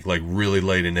an egg, like really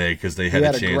laid an egg, because they had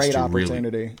a chance great to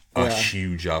opportunity. a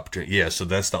huge opportunity. Yeah, so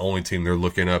that's the only team they're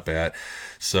looking up at.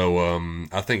 So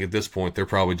I think at this point they're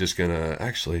probably just gonna,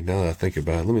 actually, now that I think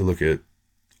about it, let me look at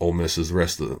Ole Miss's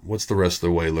what's the rest of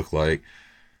their way look like.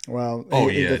 Well,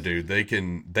 dude,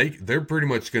 they're pretty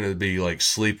much gonna be like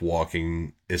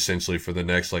sleepwalking essentially for the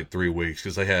next like 3 weeks,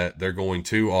 because they're going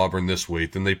to Auburn this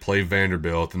week, then they play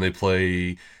Vanderbilt, then they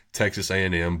play Texas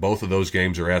A&M. Both of those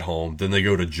games are at home. Then they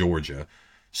go to Georgia.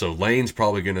 So Lane's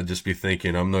probably going to just be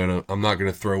thinking, I'm not going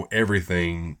to throw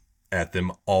everything at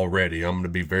them already. I'm going to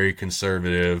be very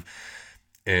conservative.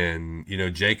 And,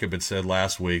 Jacob had said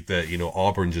last week that,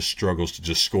 Auburn just struggles to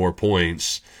just score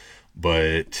points.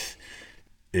 But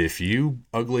if you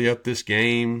ugly up this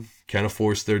game, kind of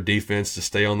force their defense to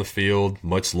stay on the field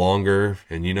much longer,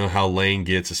 and you know how Lane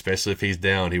gets, especially if he's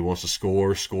down, he wants to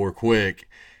score quick.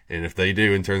 And if they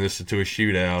do and turn this into a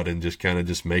shootout and just kind of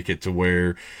just make it to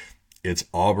where it's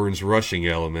Auburn's rushing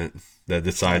element that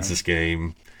decides this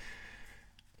game,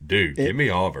 dude, give me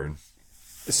Auburn.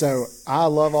 So I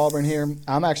love Auburn here.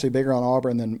 I'm actually bigger on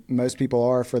Auburn than most people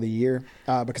are for the year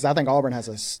because I think Auburn has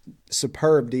a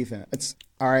superb defense. It's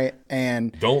all right,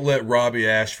 and Don't let Robbie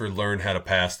Ashford learn how to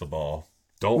pass the ball.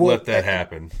 Don't well, let that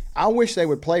happen. I wish they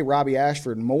would play Robbie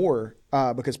Ashford more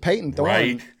because Peyton Thorne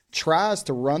Right. tries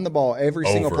to run the ball every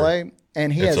single Over. play,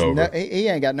 and he It's has over. he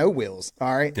ain't got no wheels.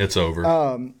 All right, It's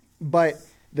over. but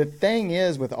the thing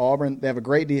is with Auburn, they have a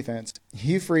great defense.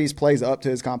 Hugh Freeze plays up to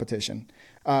his competition.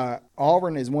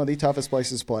 Auburn is one of the toughest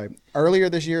places to play. Earlier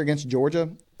this year against Georgia,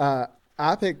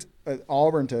 I picked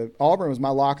Auburn to. Auburn was my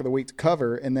lock of the week to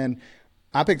cover, and then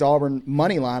I picked Auburn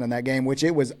money line in that game, which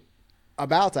it was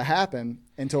about to happen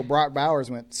until Brock Bowers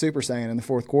went Super Saiyan in the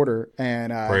fourth quarter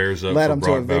and Prayers up led for them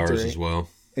to a Brock Bowers victory as well.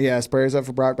 Yes, prayers up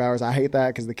for Brock Bowers. I hate that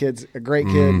because the kid's a great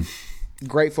kid,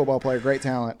 great football player, great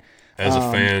talent. As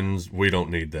a fans, we don't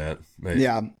need that.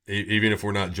 Yeah. Even if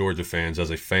we're not Georgia fans,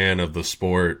 as a fan of the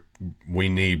sport, we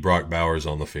need Brock Bowers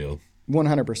on the field.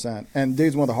 100%. And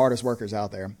dude's one of the hardest workers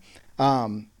out there.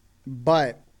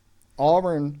 But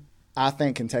Auburn, I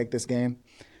think, can take this game.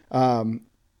 Ole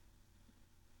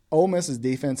Miss's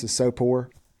defense is so poor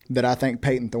that I think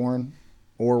Peyton Thorne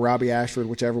or Robbie Ashford,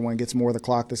 whichever one gets more of the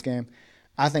clock this game,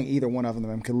 I think either one of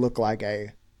them could look like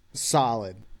a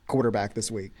solid quarterback this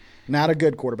week. Not a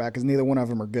good quarterback because neither one of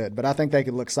them are good, but I think they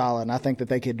could look solid, and I think that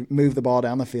they could move the ball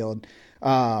down the field.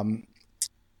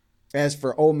 As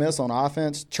for Ole Miss on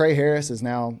offense, Trey Harris is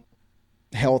now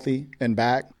healthy and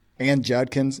back, and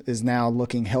Judkins is now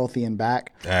looking healthy and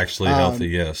back. Actually healthy,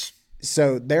 yes.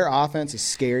 So their offense is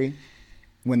scary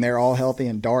when they're all healthy,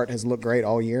 and Dart has looked great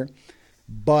all year.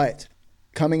 But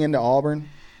coming into Auburn,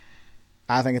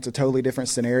 I think it's a totally different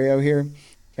scenario here.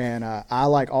 And I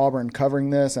like Auburn covering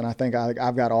this, and I think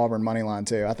I've got Auburn money line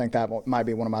too. I think that might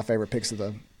be one of my favorite picks of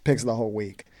the whole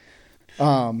week.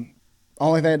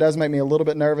 Only thing that does make me a little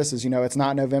bit nervous is, it's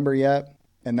not November yet,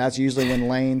 and that's usually when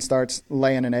Lane starts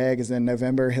laying an egg. Is in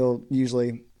November. He'll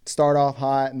usually start off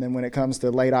hot, and then when it comes to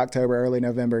late October, early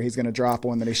November, he's going to drop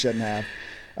one that he shouldn't have.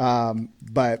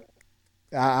 But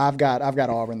I've got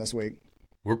Auburn this week.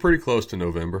 We're pretty close to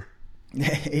November.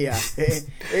 Yeah,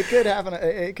 it could happen.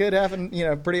 It could happen,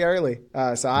 pretty early.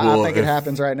 So I think it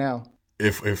happens right now.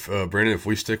 If Brennan, if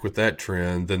we stick with that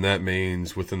trend, then that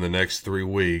means within the next 3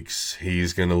 weeks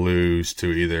he's going to lose to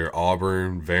either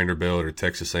Auburn, Vanderbilt, or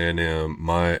Texas A&M.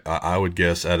 I would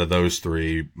guess out of those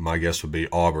three, my guess would be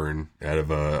Auburn out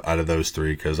of those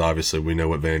three, because obviously we know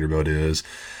what Vanderbilt is.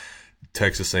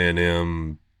 Texas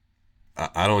A&M,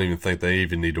 I don't even think they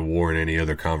even need to warrant any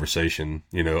other conversation,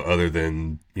 other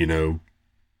than,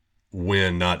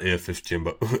 when, not if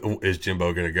Jimbo is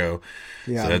Jimbo going to go.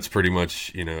 Yeah. So that's pretty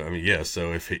much,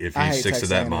 so if he sticks to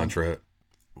that mantra,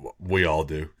 we all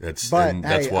do. That's what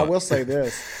I will say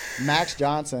this. Max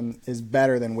Johnson is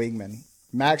better than Weigman.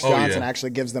 Max Johnson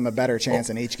actually gives them a better chance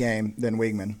in each game than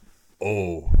Weigman.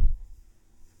 Oh,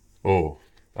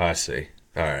 I see.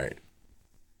 All right.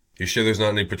 You sure there's not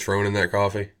any Patron in that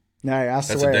coffee? No, I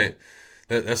swear.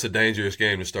 That's a dangerous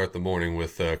game to start the morning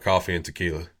with coffee and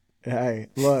tequila. Hey,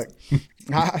 look.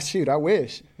 Shoot, I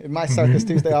wish. It might start this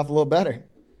Tuesday off a little better.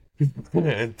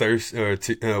 And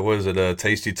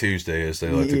Tasty Tuesday, as they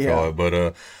like to call it.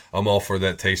 But I'm all for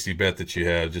that tasty bet that you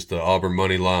had. Just the Auburn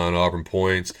money line, Auburn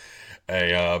points.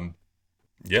 Hey, I'm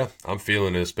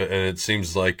feeling this, and it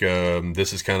seems like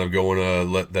this is kind of going to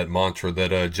let that mantra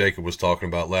that Jacob was talking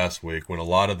about last week, when a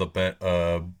lot of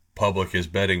the public is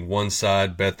betting one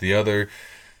side, bet the other.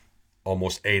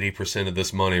 Almost 80% of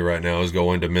this money right now is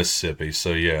going to Mississippi.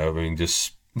 So, yeah, I mean,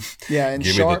 just and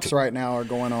sharps right now are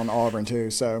going on Auburn too.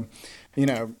 So,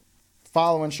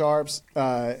 following sharps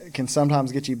can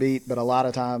sometimes get you beat, but a lot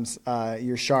of times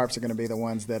your sharps are going to be the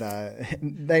ones that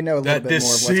they know a little bit more of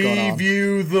what's going on. That deceive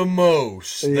you the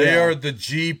most. Yeah. They are the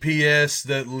GPS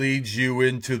that leads you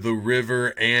into the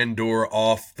river and or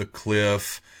off the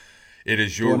cliff. It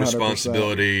is your 100%.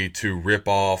 Responsibility to rip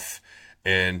off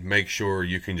and make sure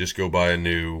you can just go buy a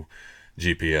new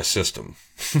GPS system.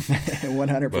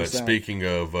 100%. But speaking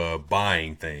of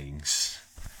buying things,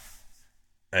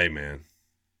 hey, man,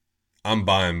 I'm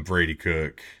buying Brady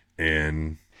Cook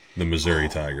and the Missouri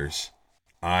Tigers.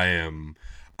 I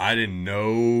didn't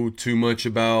know too much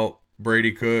about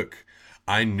Brady Cook.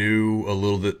 I knew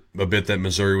a bit that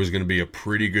Missouri was going to be a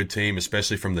pretty good team,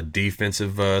 especially from the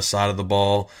defensive side of the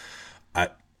ball.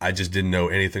 I just didn't know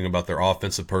anything about their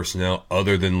offensive personnel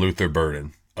other than Luther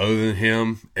Burden. Other than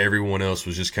him, everyone else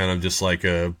was just kind of just like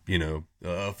a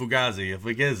Fugazi.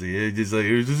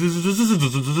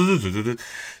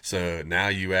 So now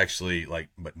you actually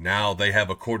but now they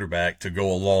have a quarterback to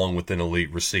go along with an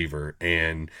elite receiver.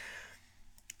 And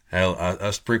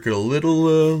I sprinkled a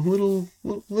little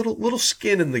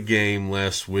skin in the game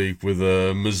last week with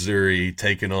Missouri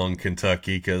taking on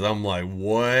Kentucky because I'm like,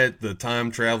 what? The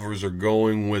time travelers are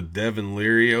going with Devin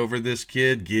Leary over this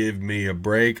kid? Give me a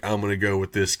break. I'm gonna go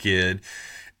with this kid,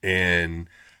 and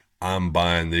I'm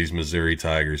buying these Missouri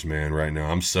Tigers, man. Right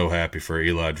now, I'm so happy for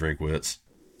Eli Drinkwitz.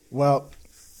 Well,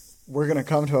 we're gonna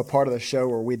come to a part of the show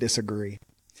where we disagree.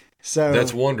 So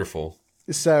that's wonderful.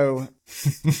 So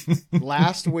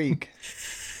last week,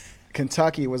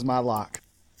 Kentucky was my lock.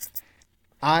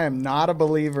 I am not a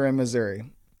believer in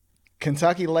Missouri.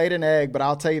 Kentucky laid an egg, but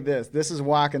I'll tell you this. This is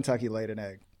why Kentucky laid an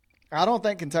egg. I don't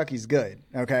think Kentucky's good,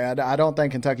 okay? I don't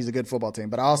think Kentucky's a good football team,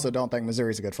 but I also don't think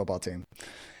Missouri's a good football team.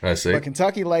 I see. But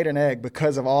Kentucky laid an egg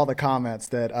because of all the comments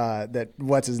that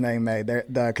what's-his-name made,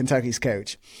 the Kentucky's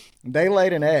coach. They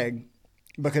laid an egg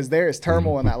because there is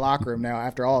turmoil in that locker room now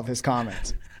after all of his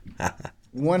comments.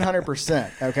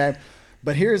 100%, okay?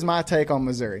 But here's my take on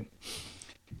Missouri.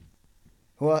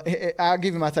 Well, I'll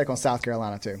give you my take on South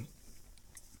Carolina, too.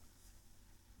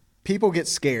 People get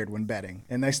scared when betting,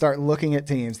 and they start looking at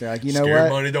teams. They're like, you know Scared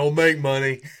what? money don't make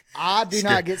money. I do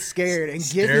not get scared. And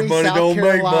give Scared me money South don't make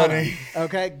Carolina. money.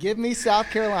 Okay? Give me South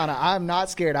Carolina. I'm not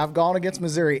scared. I've gone against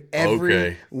Missouri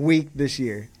every week this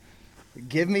year.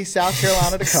 Give me South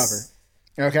Carolina to cover.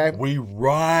 Okay? We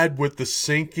ride with the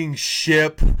sinking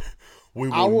ship.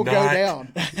 I will go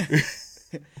down.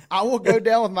 I will go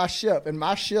down with my ship, and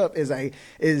my ship is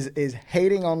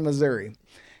hating on Missouri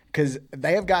because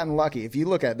they have gotten lucky. If you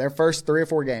look at their first 3 or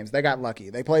 4 games, they got lucky.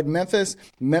 They played Memphis.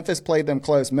 Memphis played them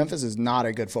close. Memphis is not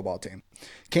a good football team.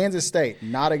 Kansas State,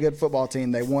 not a good football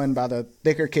team. They won by the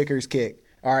thicker kicker's kick,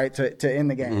 all right, to end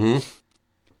the game. Mm-hmm.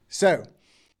 So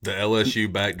the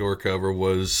LSU backdoor cover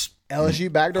was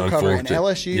LSU backdoor cover, and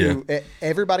LSU,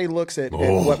 everybody looks at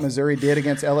what Missouri did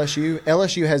against LSU.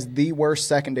 LSU has the worst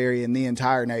secondary in the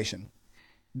entire nation.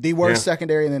 The worst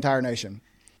secondary in the entire nation.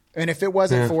 And if it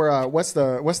wasn't for what's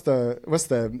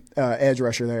the edge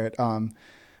rusher there at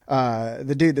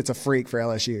the dude that's a freak for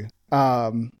LSU.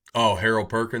 Harold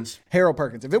Perkins. Harold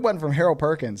Perkins. If it wasn't from Harold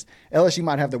Perkins, LSU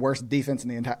might have the worst defense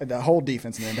in the whole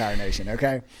defense in the entire nation.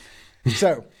 Okay,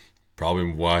 so.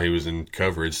 Probably why he was in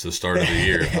coverage the start of the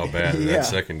year, how bad that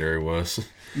secondary was.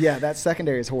 Yeah, that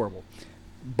secondary is horrible.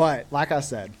 But like I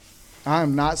said,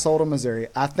 I'm not sold on Missouri.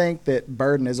 I think that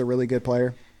Burden is a really good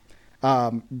player.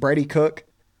 Brady Cook,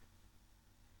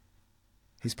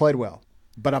 he's played well,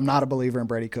 but I'm not a believer in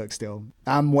Brady Cook still.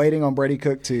 I'm waiting on Brady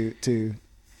Cook to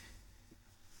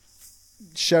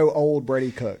show old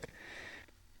Brady Cook.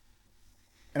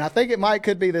 And I think it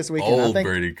could be this weekend.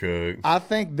 Brady Cook. I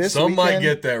think this Some weekend, might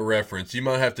get that reference. You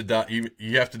might have to dive. You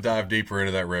have to dive deeper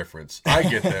into that reference. I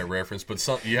get that reference, but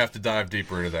you have to dive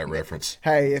deeper into that reference.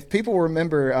 Hey, if people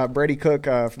remember Brady Cook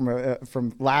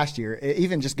from last year,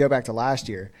 even just go back to last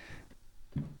year,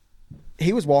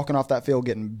 he was walking off that field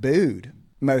getting booed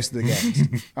most of the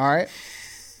games. All right,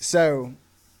 so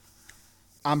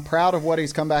I'm proud of what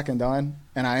he's come back and done,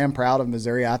 and I am proud of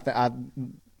Missouri. I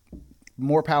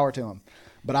more power to him.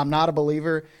 But I'm not a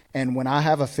believer, and when I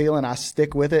have a feeling, I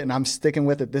stick with it, and I'm sticking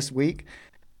with it this week.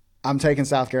 I'm taking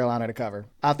South Carolina to cover.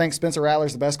 I think Spencer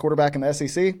Rattler's the best quarterback in the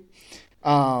SEC.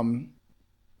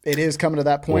 It is coming to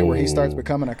that point where he starts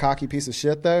becoming a cocky piece of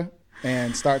shit, though,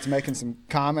 and starts making some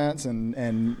comments and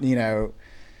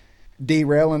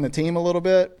derailing the team a little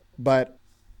bit. But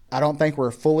I don't think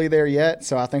we're fully there yet,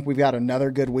 so I think we've got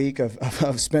another good week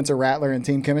of Spencer Rattler and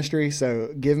team chemistry.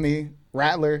 So give me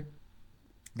Rattler.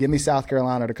 Give me South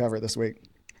Carolina to cover this week.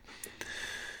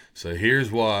 So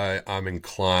here's why I'm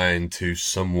inclined to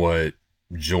somewhat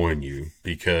join you,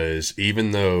 because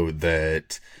even though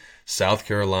that South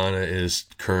Carolina is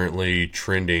currently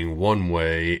trending one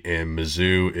way and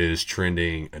Mizzou is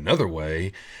trending another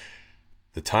way,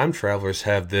 the time travelers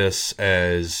have this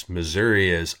as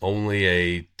Missouri as only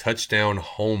a touchdown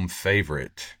home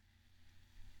favorite.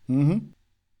 Mm-hmm.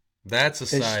 That's a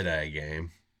side-eye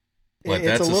game. Like,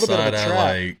 that's a side eye,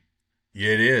 like,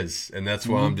 yeah, it is. And that's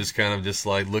why I'm just kind of just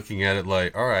like looking at it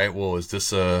like, all right, well, is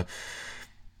this one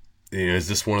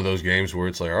of those games where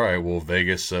it's like, all right, well,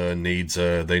 Vegas they need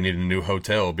a new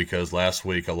hotel because last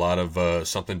week a lot of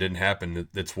something didn't happen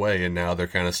its way, and now they're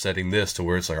kind of setting this to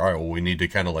where it's like, all right, well, we need to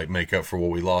kind of like make up for what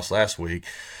we lost last week,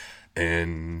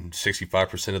 and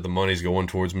 65% of the money's going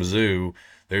towards Mizzou.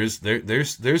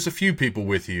 There's a few people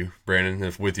with you,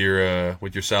 Brandon, with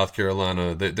your South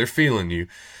Carolina. They're feeling you.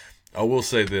 I will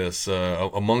say this,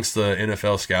 amongst the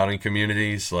NFL scouting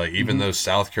communities, like even though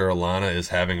South Carolina is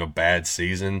having a bad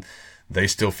season, they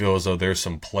still feel as though there's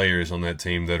some players on that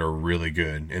team that are really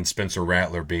good, and Spencer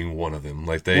Rattler being one of them.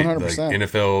 Like 100%.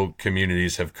 NFL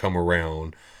communities have come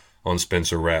around on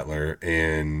Spencer Rattler,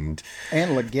 and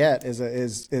Leggett is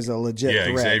a legit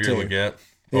threat Xavier too. Leggett.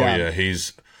 Oh yeah,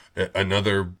 he's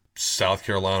another South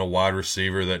Carolina wide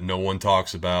receiver that no one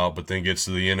talks about, but then gets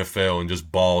to the NFL and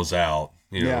just balls out.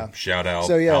 Shout out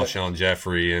Alshon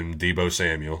Jeffrey and Debo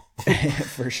Samuel.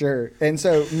 For sure. And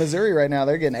so Missouri right now,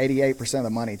 they're getting 88% of the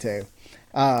money too.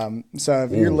 So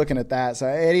if you're looking at that, so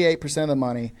 88% of the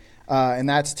money, and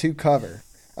that's to cover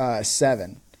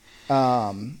 7.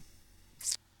 I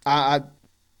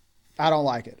don't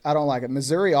like it. I don't like it.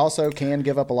 Missouri also can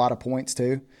give up a lot of points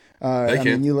too. I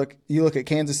mean, you look at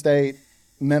Kansas State,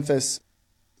 Memphis.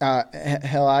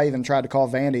 Hell, I even tried to call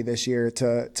Vandy this year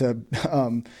to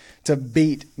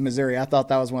beat Missouri. I thought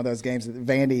that was one of those games that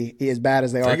Vandy, as bad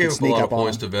as they are, could sneak up on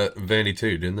them. They gave up a lot of points to Vandy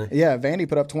too, didn't they? Yeah, Vandy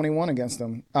put up 21 against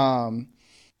them.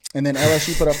 And then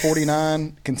LSU put up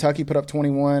 49. Kentucky put up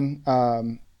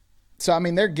 21. So, I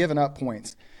mean, they're giving up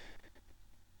points.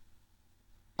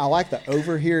 I like the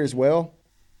over here as well,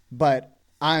 but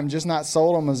I'm just not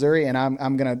sold on Missouri, and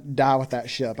I'm going to die with that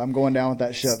ship. I'm going down with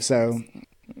that ship. So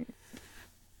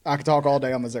I could talk all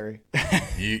day on Missouri.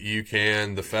 You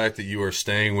can. The fact that you are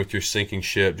staying with your sinking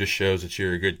ship just shows that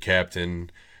you're a good captain.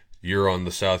 You're on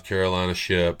the South Carolina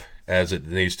ship as it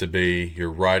needs to be. You're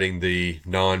riding the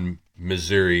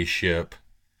non-Missouri ship.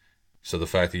 So the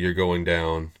fact that you're going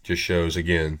down just shows,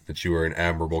 again, that you are an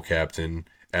admirable captain,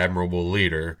 admirable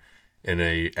leader, and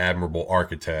a admirable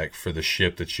architect for the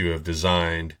ship that you have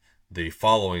designed, the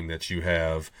following that you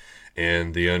have,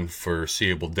 and the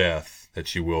unforeseeable death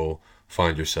that you will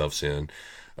find yourselves in.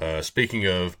 Speaking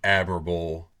of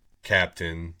admirable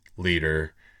captain,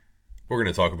 leader, we're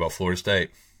going to talk about Florida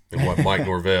State and what Mike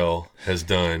Norvell has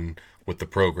done with the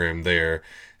program there.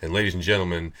 And ladies and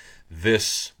gentlemen,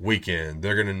 this weekend,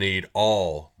 they're going to need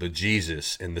all the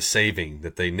Jesus and the saving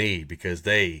that they need, because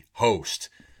they host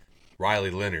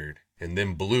Riley Leonard and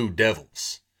them Blue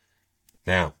Devils.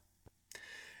 Now,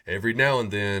 every now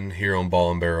and then here on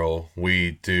Ball and Barrel,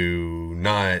 we do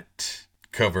not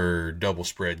cover double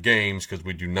spread games because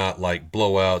we do not like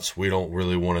blowouts. We don't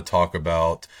really want to talk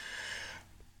about,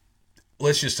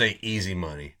 let's just say, easy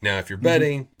money. Now, if you're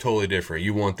betting, totally different.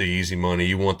 You want the easy money.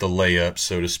 You want the layup,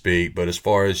 so to speak. But as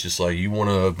far as just like, you want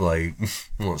to like,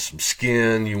 you want some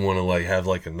skin. You want to like have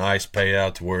like a nice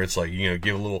payout to where it's like,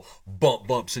 give a little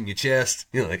bumps in your chest.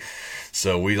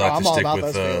 So we like to stick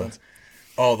with the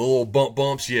little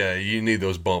bumps. Yeah, you need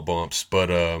those bumps. But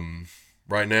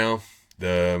right now,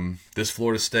 this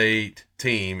Florida State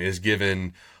team is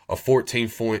given a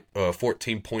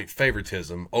 14-point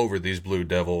favoritism over these Blue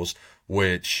Devils,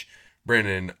 which,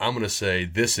 Brennan, I'm going to say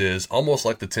this is almost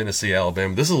like the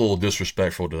Tennessee-Alabama. This is a little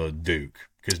disrespectful to Duke,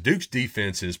 because Duke's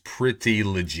defense is pretty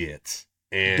legit.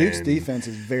 And Duke's defense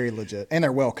is very legit, and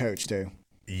they're well coached too.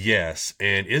 Yes,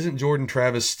 and isn't Jordan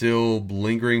Travis still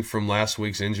lingering from last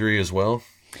week's injury as well?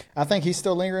 I think he's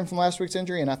still lingering from last week's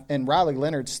injury, and Riley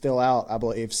Leonard's still out, I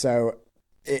believe. So,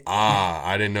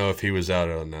 I didn't know if he was out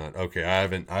or not. Okay, I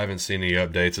haven't seen any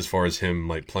updates as far as him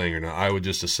like playing or not. I would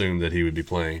just assume that he would be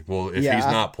playing. Well, if he's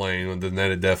not playing, then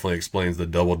that definitely explains the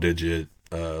double-digit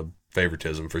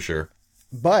favoritism for sure.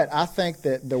 But I think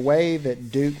that the way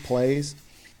that Duke plays,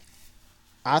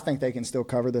 I think they can still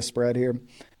cover the spread here,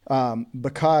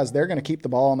 because they're going to keep the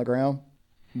ball on the ground.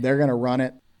 They're going to run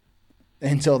it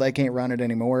until they can't run it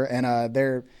anymore. And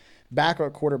their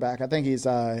backup quarterback, I think he's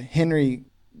Henry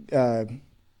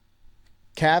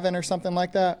Cavan or something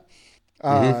like that.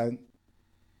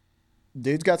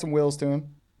 Dude's got some wheels to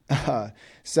him.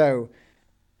 So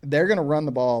they're going to run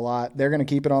the ball a lot. They're going to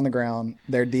keep it on the ground.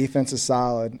 Their defense is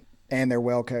solid, and they're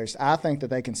well coached. I think that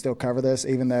they can still cover this,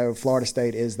 even though Florida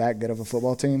State is that good of a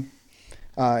football team,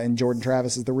 and Jordan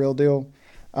Travis is the real deal.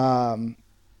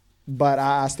 But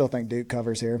I still think Duke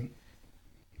covers here.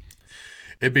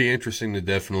 It'd be interesting to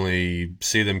definitely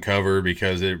see them cover,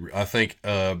 because I think,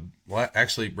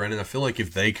 actually, Brennan, I feel like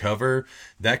if they cover,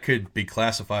 that could be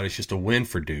classified as just a win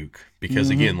for Duke.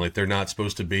 Because, again, like, they're not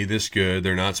supposed to be this good.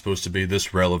 They're not supposed to be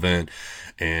this relevant.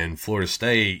 And Florida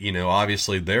State,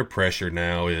 obviously their pressure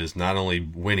now is not only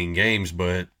winning games,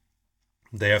 but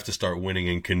they have to start winning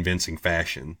in convincing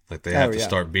fashion. Like, they have to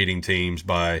start beating teams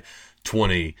by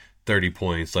 20, 30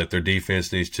 points. Like, their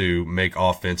defense needs to make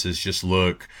offenses just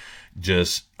look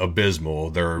just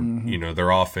abysmal. Their their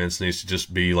offense needs to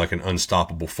just be like an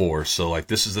unstoppable force. So like,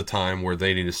 this is the time where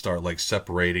they need to start like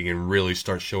separating and really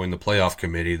start showing the playoff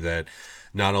committee that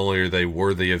not only are they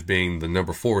worthy of being the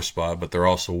number 4 spot, but they're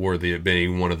also worthy of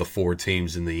being one of the 4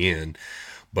 teams in the end.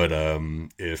 But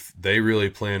if they really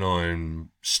plan on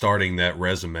starting that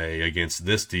resume against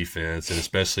this defense, and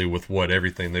especially with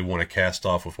everything they want to cast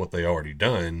off with what they already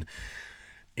done,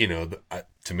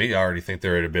 to me, I already think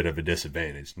they're at a bit of a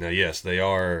disadvantage. Now, yes, they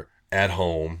are at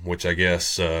home, which I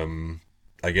guess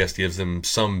gives them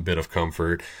some bit of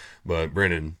comfort. But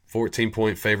Brennan,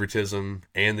 14-point favoritism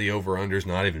and the over/under's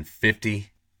not even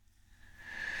 50.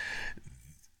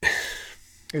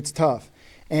 It's tough,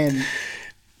 and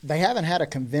they haven't had a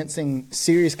convincing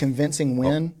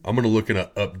win. I'm going to look at an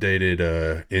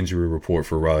updated injury report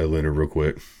for Riley Leonard real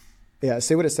quick. Yeah,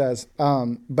 see what it says.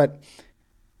 But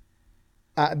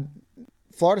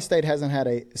Florida State hasn't had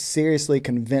a seriously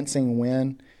convincing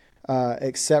win,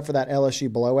 except for that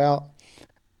LSU blowout.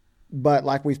 But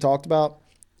like we've talked about,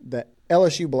 the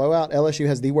LSU blowout, LSU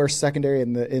has the worst secondary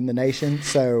in the nation,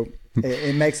 so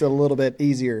it makes it a little bit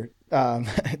easier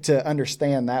to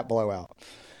understand that blowout.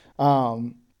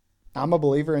 I'm a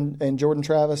believer in Jordan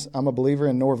Travis. I'm a believer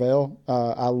in Norvell.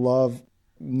 I love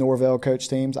Norvell coach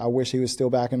teams. I wish he was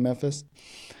still back in Memphis.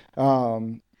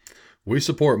 We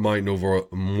support Mike Norvell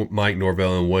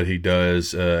and what he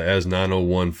does as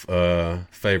 901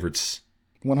 favorites.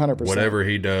 100%. Whatever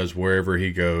he does, wherever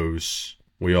he goes,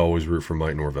 we always root for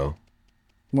Mike Norvell.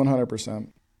 100%.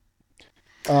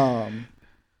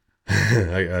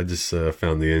 I just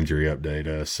found the injury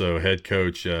update. So head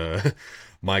coach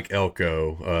Mike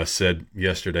Elko said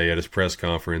yesterday at his press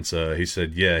conference, he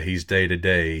said, yeah, he's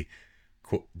day-to-day, ...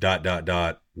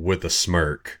 with a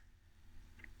smirk.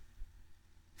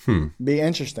 Be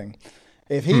interesting.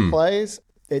 If he plays,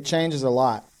 it changes a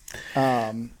lot.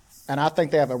 And I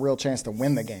think they have a real chance to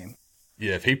win the game.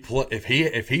 Yeah, if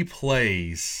he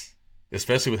plays,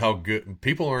 especially with how good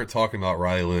people aren't talking about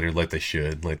Riley Leonard like they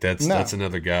should. Like that's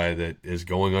another guy that is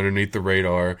going underneath the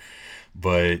radar.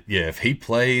 But yeah, if he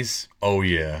plays, oh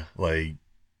yeah, like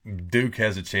Duke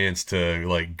has a chance to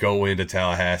like go into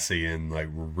Tallahassee and like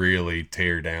really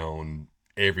tear down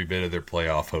every bit of their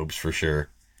playoff hopes for sure.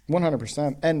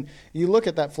 100%. And you look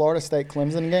at that Florida State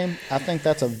Clemson game, I think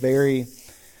that's a very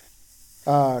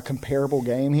comparable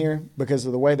game here because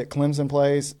of the way that Clemson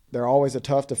plays. They're always a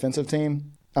tough defensive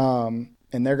team, and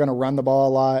they're going to run the ball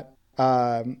a lot.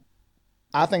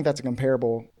 I think that's a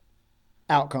comparable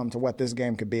outcome to what this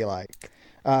game could be like,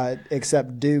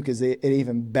 except Duke is an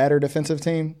even better defensive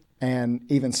team and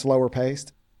even slower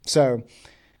paced. So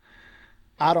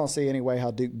I don't see any way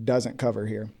how Duke doesn't cover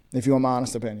here, if you want my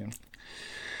honest opinion.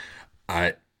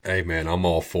 Hey, man, I'm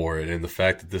all for it. And the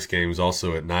fact that this game is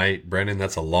also at night, Brennan,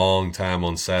 that's a long time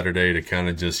on Saturday to kind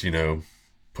of just,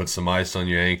 put some ice on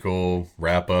your ankle,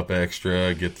 wrap up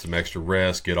extra, get some extra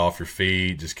rest, get off your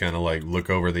feet, just kind of like look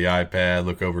over the iPad,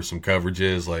 look over some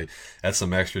coverages. Like, that's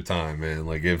some extra time, man.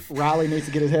 Like, if Riley needs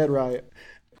to get his head right.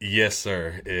 Yes,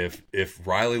 sir. If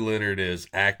Riley Leonard is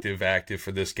active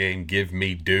for this game, give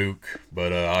me Duke.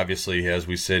 But obviously, as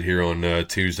we said here on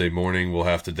Tuesday morning, we'll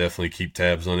have to definitely keep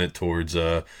tabs on it towards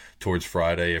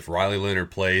Friday. If Riley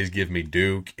Leonard plays, give me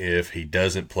Duke. If he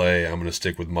doesn't play, I'm going to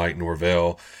stick with Mike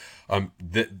Norvell.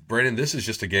 Brennan, this is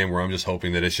just a game where I'm just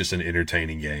hoping that it's just an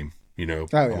entertaining game. I'm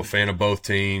a fan of both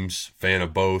teams, fan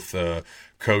of both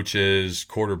coaches,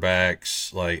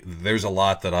 quarterbacks. Like, there's a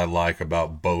lot that I like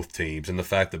about both teams, and the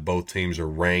fact that both teams are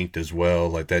ranked as well,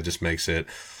 like that just makes it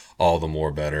all the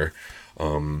more better.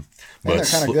 But they're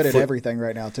kind of good at everything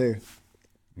right now too.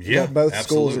 Yeah, both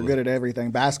absolutely. Schools are good at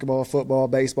everything: basketball, football,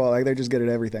 baseball. Like, they're just good at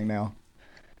everything now.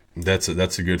 That's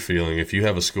a good feeling. If you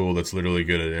have a school that's literally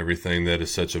good at everything, that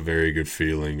is such a very good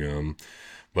feeling.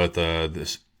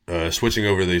 Switching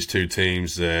over these two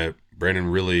teams that Brennan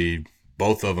really,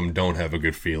 both of them don't have a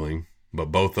good feeling,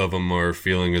 but both of them are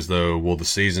feeling as though, well, the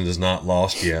season is not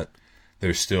lost yet.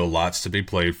 There's still lots to be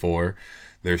played for.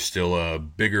 There's still a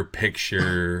bigger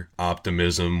picture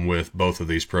optimism with both of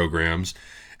these programs,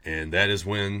 and that is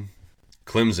when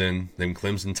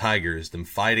Clemson Tigers, them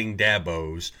fighting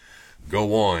Dabos,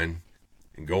 go on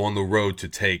the road to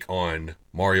take on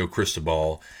Mario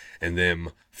Cristobal and them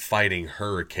fighting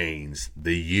Hurricanes,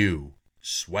 the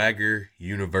Swagger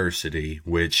University,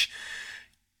 which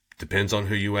depends on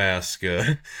who you ask.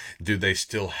 Do they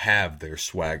still have their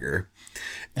swagger?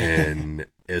 And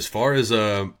as far as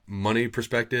a money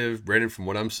perspective, Brendan, from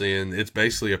what I'm seeing, it's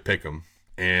basically a pick 'em.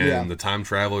 And the time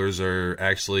travelers are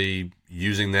actually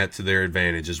using that to their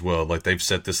advantage as well. Like, they've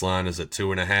set this line as at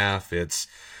 2.5. It's,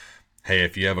 hey,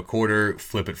 if you have a quarter,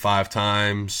 flip it 5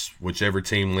 times. Whichever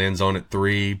team lands on it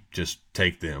 3, just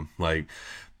take them. Like,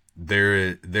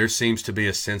 there seems to be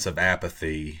a sense of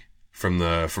apathy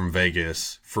from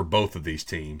Vegas for both of these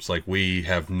teams. Like, we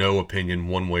have no opinion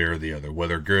one way or the other,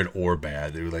 whether good or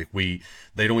bad.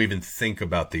 They don't even think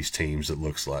about these teams, it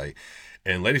looks like.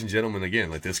 And ladies and gentlemen,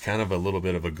 again, like, this kind of a little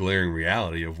bit of a glaring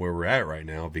reality of where we're at right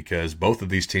now, because both of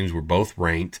these teams were both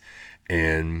ranked,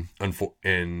 and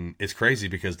it's crazy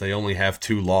because they only have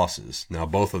 2 losses. Now,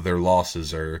 both of their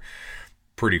losses are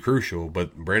pretty crucial,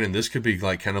 but Brennan, this could be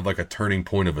like kind of like a turning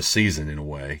point of a season in a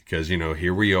way, because, you know,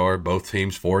 here we are, both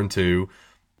teams 4-2,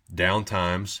 down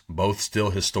times, both still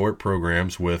historic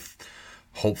programs with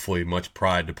hopefully much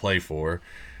pride to play for.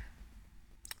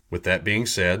 With that being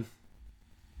said,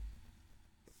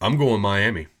 I'm going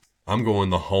Miami. I'm going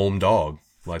the home dog.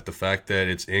 Like, the fact that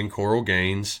it's in Coral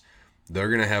Gaines, they're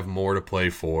going to have more to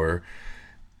play for.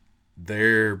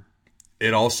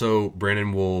 It also,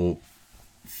 Brennan, will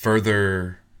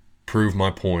further prove my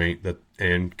point that,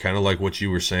 and kind of like what you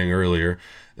were saying earlier,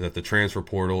 that the transfer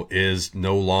portal is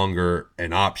no longer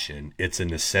an option. It's a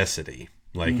necessity.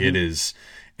 Like,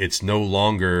 it's no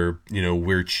longer, you know,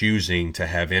 we're choosing to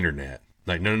have internet.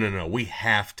 Like, no. We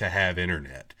have to have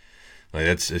internet. Like,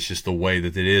 it's just the way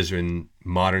that it is in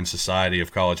modern society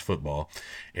of college football.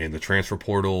 And the transfer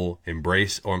portal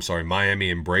Miami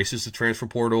embraces the transfer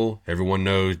portal. Everyone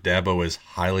knows Dabo is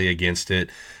highly against it.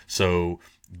 So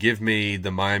give me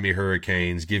the Miami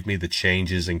Hurricanes. Give me the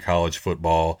changes in college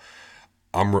football.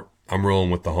 I'm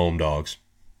rolling with the home dogs.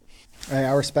 Hey,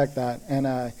 I respect that.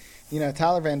 And, you know,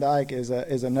 Tyler Van Dyke is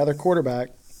another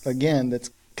quarterback, again, that's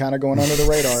kind of going under the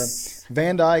radar.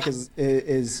 Van Dyke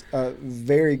is a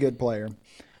very good player.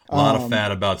 A lot of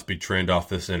fat about to be trimmed off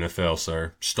this NFL,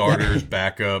 sir. Starters,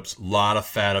 backups, a lot of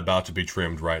fat about to be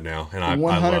trimmed right now, and I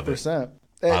 100%. love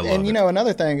it. And you know,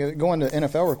 another thing, going to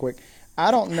NFL real quick, I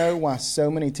don't know why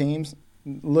so many teams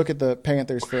look at the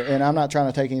Panthers and I'm not trying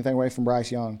to take anything away from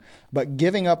Bryce Young, but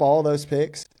giving up all those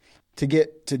picks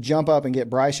to jump up and get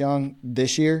Bryce Young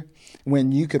this year,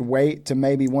 when you could wait to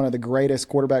maybe one of the greatest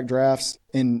quarterback drafts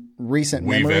in recent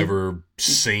we've memory. ever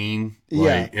seen,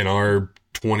 like, in our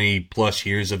 20-plus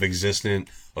years of existence,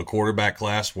 a quarterback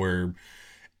class where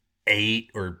 8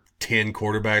 or 10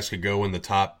 quarterbacks could go in the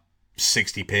top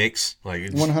 60 picks. Like,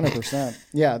 100%.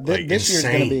 Yeah, this year's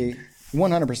going to be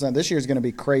 100%. This year's going to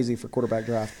be crazy for quarterback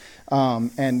draft.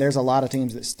 And there's a lot of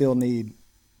teams that still need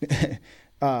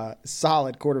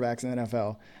solid quarterbacks in the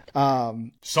NFL.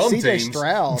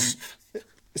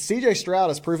 CJ Stroud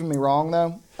has proven me wrong,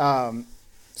 though.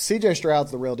 CJ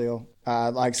Stroud's the real deal. I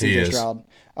like CJ Stroud.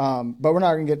 But we're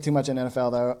not going to get too much in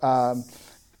NFL, though.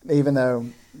 Even though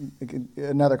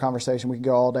another conversation, we could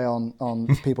go all day on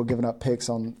people giving up picks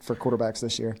for quarterbacks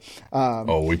this year.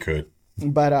 We could.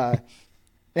 But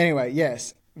anyway,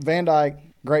 yes, Van Dyke,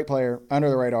 great player, under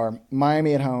the radar.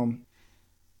 Miami at home.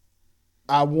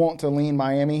 I want to lean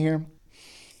Miami here,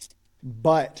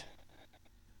 but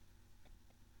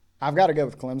I've got to go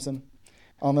with Clemson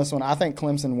on this one. I think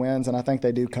Clemson wins, and I think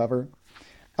they do cover,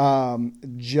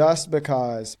 just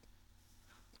because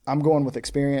I'm going with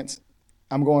experience.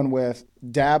 I'm going with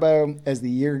Dabo as the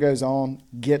year goes on,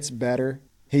 gets better.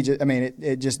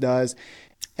 It just does.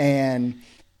 And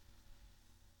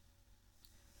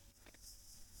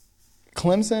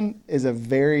Clemson is a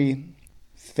very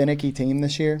finicky team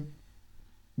this year,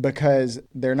 because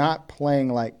they're not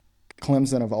playing like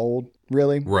Clemson of old,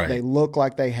 really. Right. They look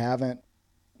like they haven't.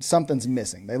 Something's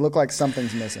missing. They look like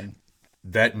something's missing.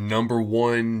 That number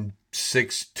one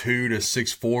 6'2" to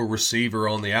 6'4" receiver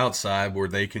on the outside, where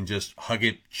they can just hug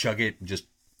it, chug it, and just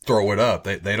throw it up.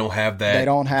 They don't have that. They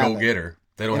don't have go-getter.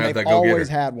 They don't and have that go-getter. go-getter. Always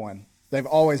had one. They've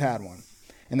always had one,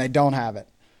 and they don't have it.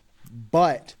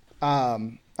 But I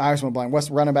just want to blank. What's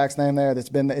the running back's name there?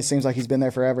 It seems like he's been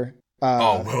there forever.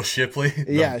 Will Shipley?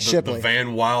 Shipley. The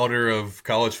Van Wilder of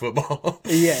college football.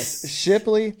 Yes,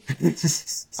 Shipley.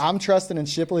 I'm trusting in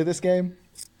Shipley this game,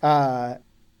 and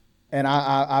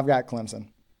I've got Clemson.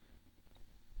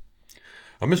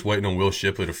 I'm just waiting on Will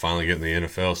Shipley to finally get in the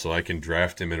NFL so I can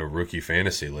draft him in a rookie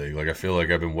fantasy league. Like, I feel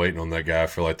like I've been waiting on that guy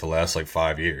for like the last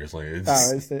 5 years. Like,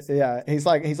 he's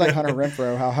like Hunter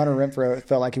Renfrow. How Hunter Renfrow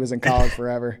felt like he was in college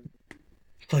forever.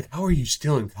 Like, how are you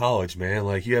still in college, man?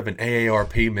 Like, you have an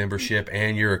AARP membership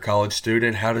and you're a college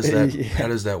student. How does that How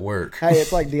does that work? Hey,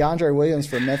 it's like DeAndre Williams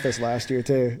from Memphis last year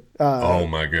too. Oh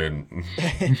my goodness.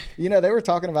 They were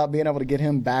talking about being able to get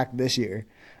him back this year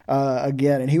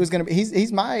again, and he was going to be.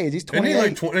 He's my age. He's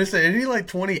 28. Isn't he like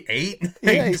 28?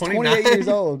 Yeah, he's 28 years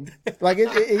old. Like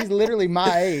he's literally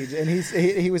my age, and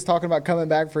he was talking about coming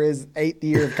back for his 8th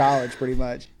year of college, pretty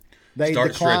much. They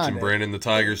Start stretching, Brennan. The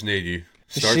Tigers need you.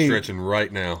 Start stretching right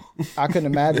now. I couldn't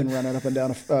imagine running up and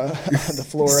down the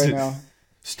floor right now.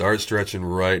 Start stretching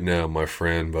right now, my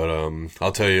friend. But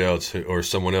I'll tell you else, or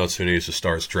someone else who needs to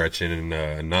start stretching,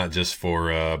 and not just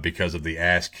for because of the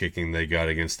ass kicking they got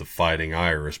against the Fighting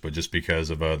Irish, but just because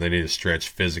of they need to stretch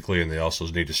physically, and they also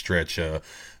need to stretch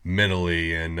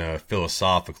mentally and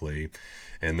philosophically.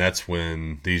 And that's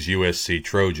when these USC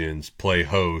Trojans play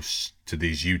host to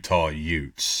these Utah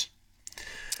Utes.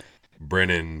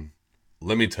 Brennan,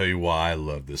 let me tell you why I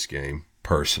love this game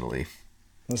personally.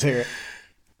 Let's hear it.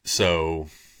 So,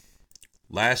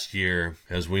 last year,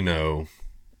 as we know,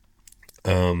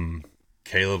 Caleb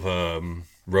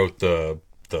wrote the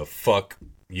fuck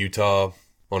Utah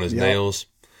on his nails,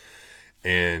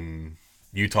 and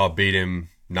Utah beat him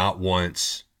not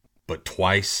once, but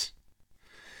twice.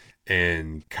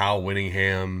 And Kyle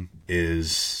Whittingham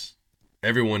is,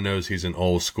 everyone knows he's an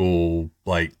old school,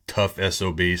 like, tough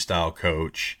SOB style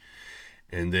coach.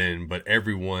 And then, but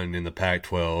everyone in the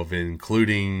Pac-12,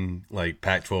 including like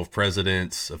Pac-12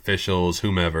 presidents, officials,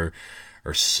 whomever,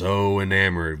 are so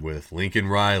enamored with Lincoln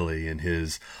Riley and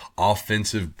his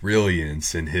offensive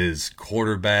brilliance and his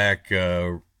quarterback,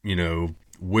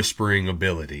 whispering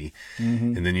ability.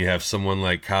 Mm-hmm. And then you have someone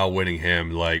like Kyle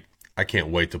Whittingham, like, I can't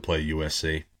wait to play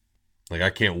USC. Like, I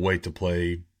can't wait to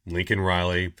play Lincoln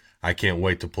Riley. I can't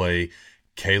wait to play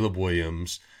Caleb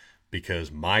Williams,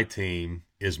 because my team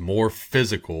is more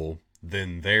physical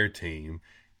than their team,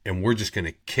 and we're just going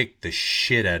to kick the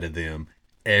shit out of them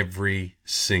every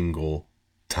single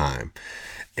time.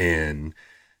 And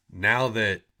now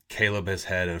that Caleb has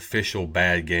had an official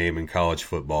bad game in college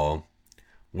football,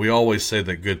 we always say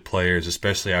that good players,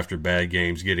 especially after bad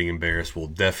games getting embarrassed, will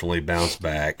definitely bounce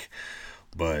back.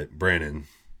 But Brennan,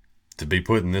 to be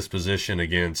put in this position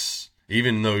against,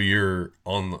 even though you're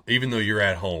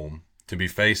at home, to be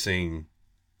facing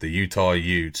the Utah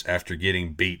Utes after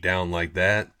getting beat down like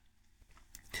that,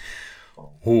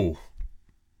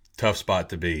 tough spot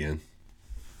to be in.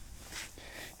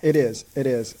 It is.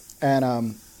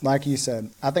 And like you said,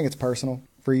 I think it's personal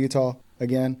for Utah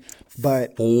again,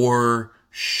 but for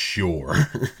sure.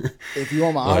 If you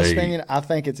want my honest opinion, I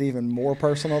think it's even more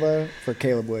personal though for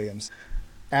Caleb Williams.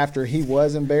 After he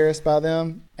was embarrassed by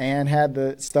them and had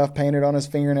the stuff painted on his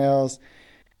fingernails,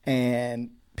 and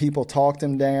people talked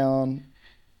him down.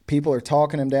 People are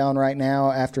talking him down right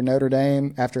now after Notre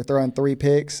Dame, after throwing 3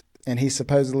 picks, and he's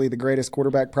supposedly the greatest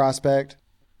quarterback prospect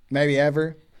maybe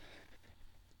ever.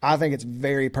 I think it's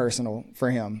very personal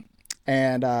for him.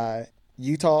 And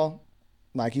Utah,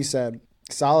 like you said,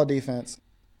 solid defense.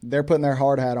 They're putting their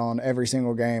hard hat on every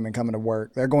single game and coming to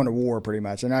work. They're going to war pretty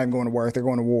much. They're not even going to work. They're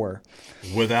going to war.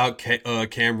 Without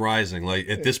Cam Rising. Like,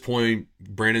 at this point,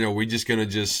 Brandon, are we just going to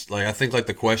just, like, I think, like,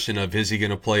 the question of is he going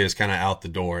to play is kind of out the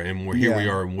door. And here we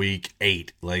are in week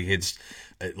 8. Like, it's,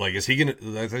 like, is he going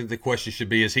to, I think the question should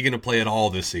be, is he going to play at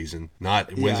all this season?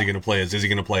 Not when's he going to play, is he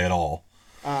going to play at all?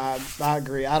 I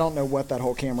agree. I don't know what that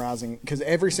whole Cam Rising, because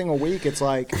every single week it's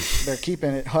like they're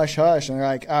keeping it hush-hush, and they're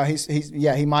like, oh,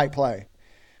 he might play.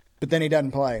 But then he doesn't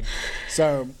play.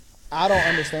 So I don't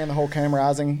understand the whole Cam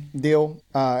Rising deal,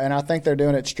 and I think they're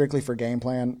doing it strictly for game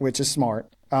plan, which is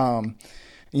smart, trying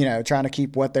to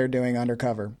keep what they're doing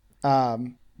undercover.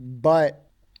 But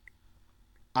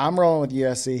I'm rolling with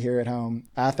USC here at home.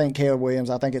 I think Caleb Williams,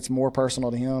 I think it's more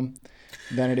personal to him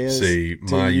than it is to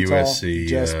my Utah, USC,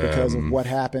 just because of what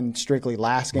happened strictly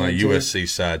last game. My USC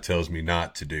side tells me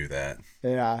not to do that.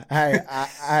 Yeah. Hey,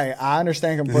 I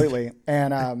understand completely.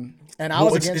 And I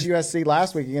was against USC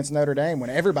last week against Notre Dame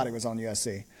when everybody was on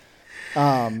USC.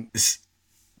 And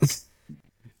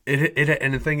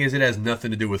the thing is, it has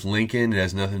nothing to do with Lincoln. It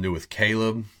has nothing to do with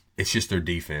Caleb. It's just their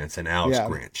defense and Alex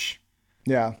Grinch.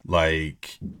 Yeah.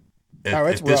 Like,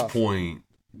 at this point,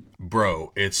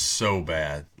 bro, it's so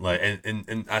bad. Like,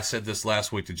 and I said this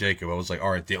last week to Jacob. I was like, all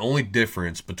right, the only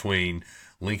difference between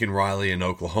Lincoln Riley in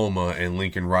Oklahoma and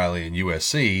Lincoln Riley in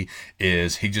USC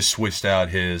is he just switched out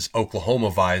his Oklahoma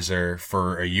visor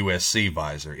for a USC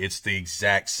visor. It's the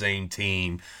exact same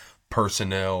team,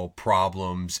 personnel,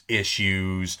 problems,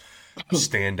 issues,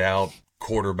 standout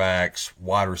quarterbacks,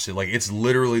 wide receiver. Like, it's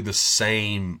literally the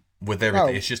same with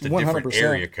everything. It's just a 100%. Different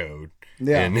area code.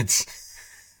 Yeah. And it's,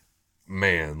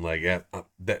 man, like,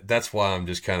 that's why I'm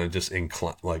just kind of just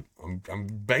inclined. Like, I'm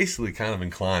basically kind of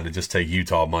inclined to just take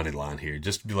Utah money line here.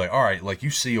 Just to be like, all right, like, you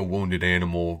see a wounded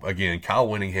animal. Again, Kyle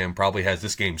Whittingham probably has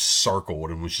this game circled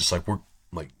and was just like, we're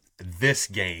like, this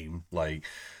game, like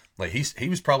he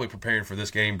was probably preparing for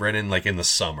this game, Brennan, like in the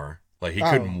summer. Like, he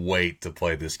couldn't wait to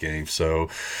play this game. So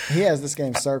he has this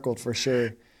game circled for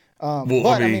sure. But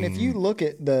I mean, if you look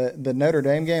at the Notre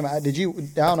Dame game, I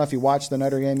don't know if you watched the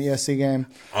Notre Dame USC game.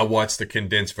 I watched the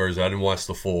condensed version. I didn't watch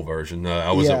the full version.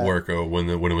 I was at work when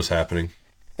it was happening.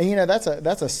 And that's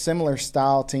a similar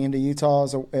style team to Utah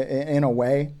in a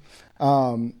way.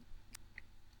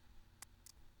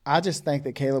 I just think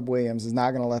that Caleb Williams is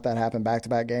not going to let that happen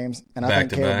back-to-back games, and I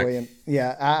think Caleb Williams.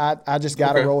 Yeah, I just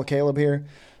got to roll with Caleb here.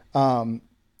 And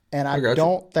I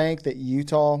don't think that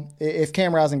Utah, if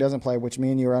Cam Rising doesn't play, which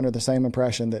me and you are under the same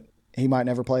impression that he might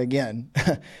never play again.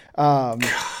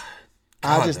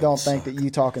 I just don't think that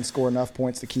Utah can score enough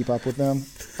points to keep up with them.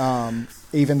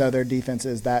 Even though their defense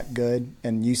is that good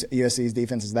and USC's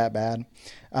defense is that bad,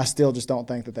 I still just don't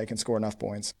think that they can score enough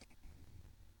points.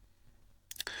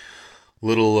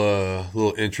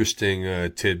 Little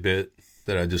interesting tidbit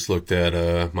that I just looked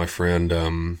at. My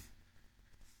friend,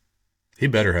 he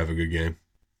better have a good game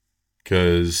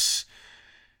because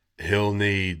he'll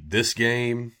need this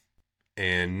game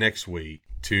and next week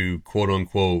to quote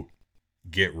unquote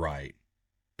get right.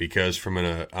 Because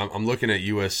I'm looking at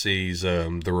USC's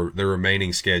their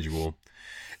remaining schedule,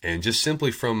 and just simply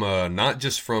from not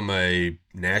just from a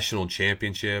national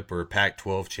championship or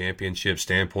Pac-12 championship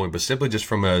standpoint, but simply just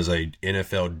from as a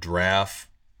NFL draft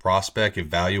prospect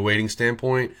evaluating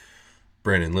standpoint.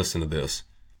 Brennan, listen to this.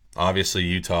 Obviously,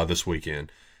 Utah this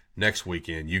weekend. Next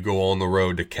weekend, you go on the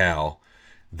road to Cal,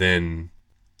 then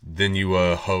you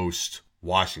host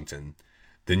Washington,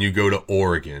 then you go to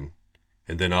Oregon.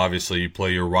 And then obviously you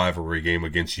play your rivalry game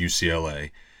against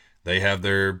UCLA. They have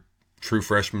their true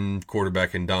freshman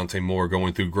quarterback in Dante Moore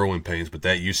going through growing pains, but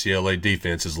that UCLA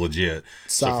defense is legit.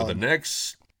 Solid. So for the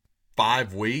next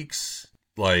 5 weeks,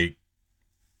 Caleb's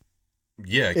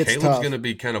going to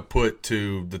be kind of put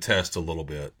to the test a little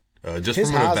bit, just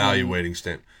from an evaluating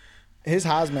standpoint. His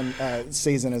Heisman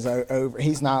season is over.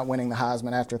 He's not winning the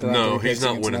Heisman after throwing. No, he's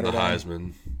not winning the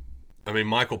Heisman. I mean,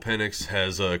 Michael Penix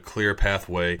has a clear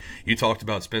pathway. You talked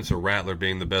about Spencer Rattler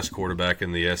being the best quarterback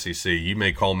in the SEC. You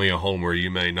may call me a homer, you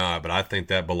may not, but I think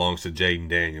that belongs to Jaden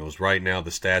Daniels. Right now,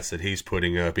 the stats that he's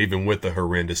putting up, even with the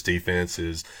horrendous defense,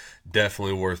 is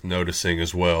definitely worth noticing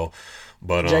as well.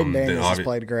 But Jaden Daniels has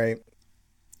played great.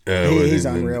 He's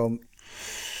unreal.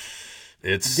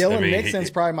 Dylan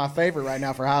Nixon's probably my favorite right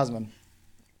now for Heisman.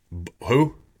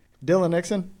 Who? Dylan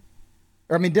Nixon.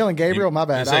 Dylan Gabriel, my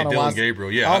bad. I don't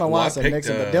know why I said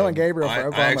Nixon, but Dylan Gabriel for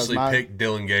Oklahoma. I actually picked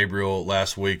Dylan Gabriel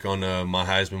last week on my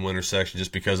Heisman winner section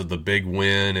just because of the big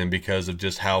win and because of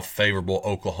just how favorable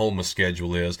Oklahoma's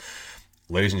schedule is.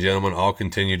 Ladies and gentlemen, I'll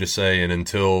continue to say, and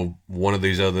until one of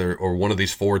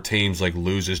these four teams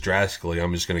loses drastically,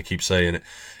 I'm just going to keep saying it.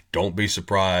 Don't be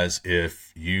surprised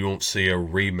if you don't see a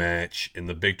rematch in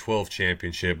the Big 12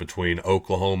 championship between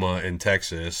Oklahoma and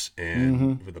Texas,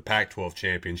 and with the Pac-12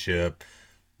 championship,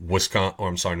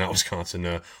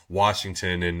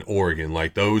 Washington and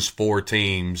Oregon. Those four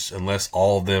teams, unless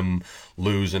all of them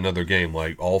lose another game,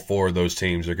 all four of those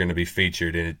teams are going to be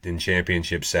featured in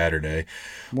Championship Saturday.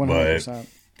 100%.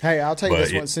 Hey, I'll tell you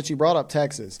this one. Since you brought up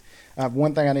Texas, I have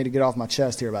one thing I need to get off my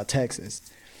chest here about Texas.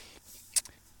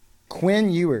 Quinn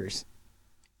Ewers.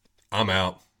 I'm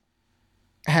out.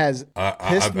 Has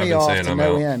pissed me off to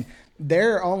no end.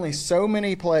 There are only so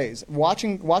many plays.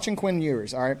 Watching Quinn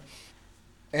Ewers, all right?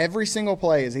 Every single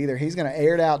play is either he's going to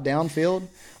air it out downfield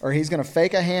or he's going to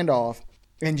fake a handoff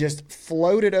and just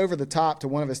float it over the top to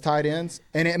one of his tight ends.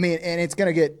 And it's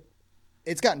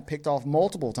gotten picked off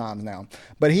multiple times now.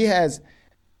 But he has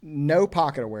no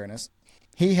pocket awareness.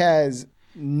 He has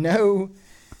no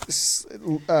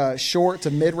short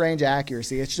to mid-range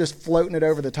accuracy. It's just floating it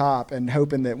over the top and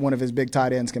hoping that one of his big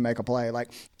tight ends can make a play.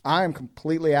 I am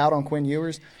completely out on Quinn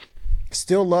Ewers.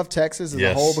 Still love Texas as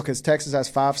a whole because Texas has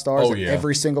 5 stars at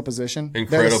every single position.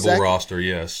 Incredible roster,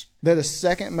 yes. They're the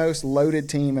second most loaded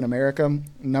team in America,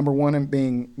 number one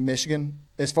being Michigan.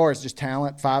 As far as just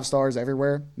talent, 5 stars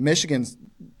everywhere. Michigan's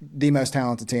the most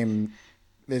talented team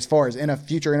as far as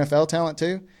future NFL talent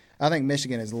too. I think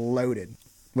Michigan is loaded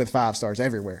with 5 stars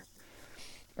everywhere.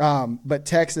 But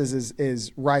Texas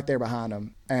is right there behind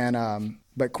them. And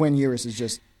but Quinn Ewers is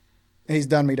just – he's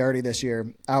done me dirty this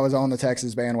year. I was on the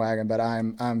Texas bandwagon, but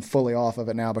I'm fully off of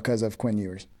it now because of Quinn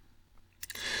Ewers.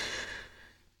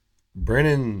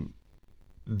 Brennan,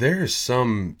 there's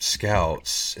some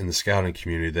scouts in the scouting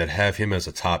community that have him as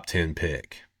a top 10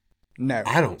 pick. No.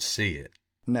 I don't see it.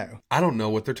 No. I don't know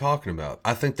what they're talking about.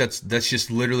 I think that's just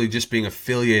literally just being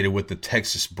affiliated with the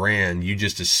Texas brand. You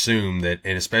just assume that,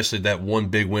 and especially that one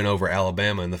big win over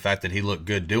Alabama and the fact that he looked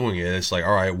good doing it, it's all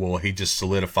right, well, he just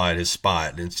solidified his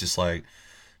spot. And it's just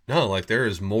no, there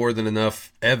is more than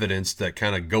enough evidence that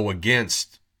kind of go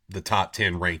against the top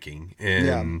 10 ranking.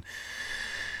 And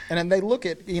then they look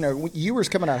at, Ewers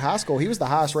coming out of high school, he was the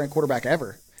highest ranked quarterback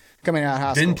ever coming out of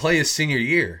high school. Didn't play his senior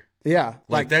year. Yeah.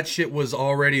 Like that shit was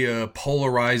already a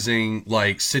polarizing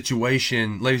like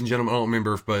situation. Ladies and gentlemen, I don't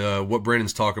remember but what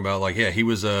Brennan's talking about. Like, yeah, he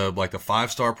was like a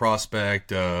 5-star prospect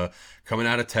coming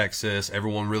out of Texas.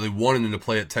 Everyone really wanted him to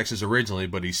play at Texas originally,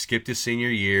 but he skipped his senior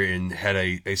year and had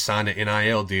a signed an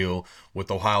NIL deal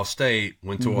with Ohio State.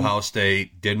 Went to Ohio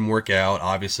State, didn't work out.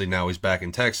 Obviously now he's back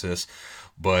in Texas.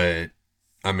 But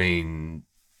I mean,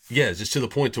 yeah, it's just to the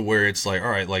point to where it's like, all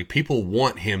right, like people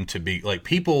want him to be like,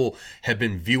 people have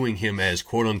been viewing him as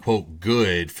quote unquote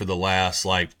good for the last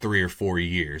like 3 or 4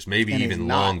 years, maybe And even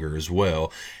longer as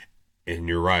well. And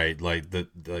you're right, like the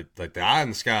eye in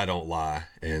the sky don't lie,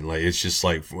 and like it's just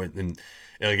like and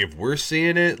like if we're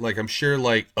seeing it, like I'm sure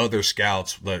like other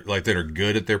scouts like that are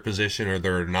good at their position or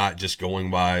they're not just going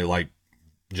by like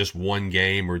just one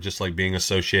game or just like being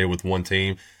associated with one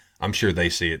team. I'm sure they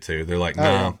see it too. They're like,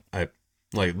 nah,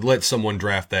 like, let someone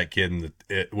draft that kid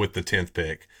with the 10th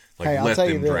pick. Like, hey, let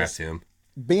them draft him.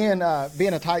 Being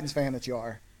a Titans fan that you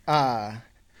are,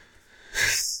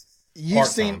 you've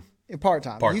seen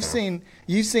part-time.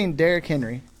 You've seen Derrick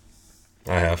Henry.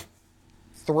 I have.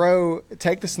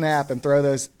 Take the snap and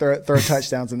throw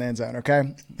touchdowns in the end zone,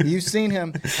 okay? You've seen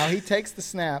him, how he takes the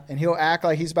snap and he'll act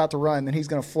like he's about to run, then he's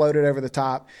going to float it over the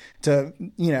top to,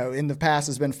 in the past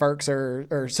has been Ferks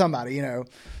or somebody,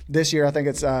 This year I think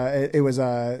it was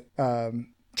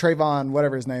Trayvon,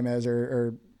 whatever his name is,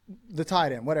 or the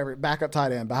tight end, whatever, backup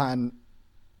tight end behind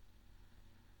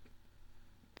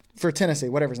for Tennessee,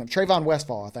 whatever his name, Trayvon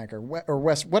Westfall, I think, or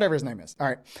West, whatever his name is. All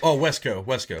right. Oh,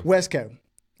 Westco.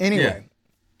 Anyway. Yeah.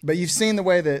 But you've seen the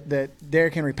way that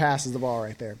Derrick Henry passes the ball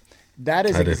right there. That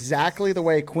is exactly the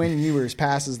way Quinn Ewers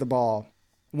passes the ball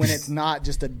when it's not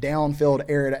just a downfield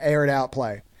air it out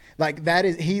play. Like that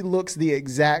is, he looks the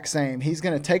exact same. He's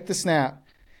going to take the snap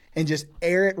and just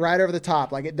air it right over the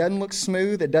top. Like it doesn't look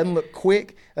smooth. It doesn't look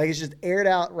quick. Like it's just aired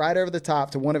out right over the top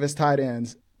to one of his tight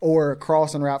ends or a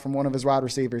crossing route from one of his wide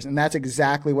receivers. And that's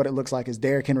exactly what it looks like is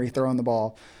Derrick Henry throwing the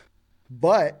ball.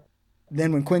 But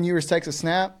then when Quinn Ewers takes a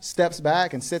snap, steps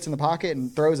back and sits in the pocket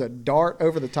and throws a dart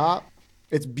over the top,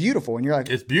 it's beautiful. And you're like,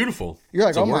 it's beautiful. You're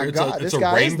like, oh my God, this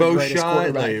guy is the greatest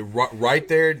quarterback. Like, right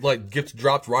there, like gets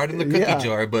dropped right in the cookie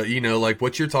jar. But like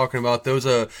what you're talking about, those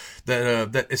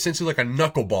that essentially like a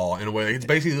knuckleball in a way. It's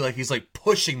basically like he's like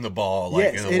pushing the ball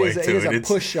like in a way too. It is a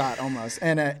push shot almost.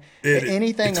 And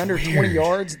anything under 20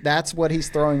 yards, that's what he's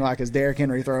throwing like as Derrick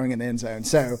Henry throwing in the end zone.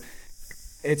 So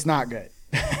it's not good.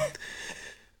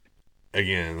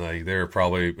 Again, like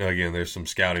there's some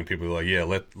scouting people who are like, yeah,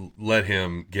 let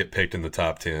him get picked in the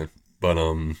top 10. But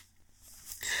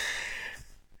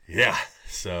yeah.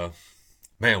 So,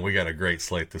 man, we got a great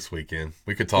slate this weekend.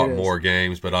 We could talk more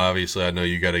games, but obviously I know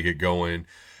you got to get going.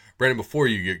 Brennan, before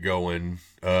you get going,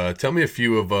 tell me a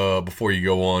few of before you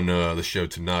go on the show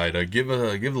tonight. Give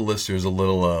the listeners a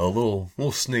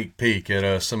little sneak peek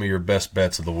at some of your best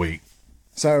bets of the week.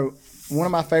 So, one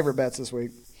of my favorite bets this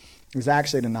week is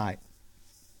actually tonight.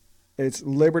 It's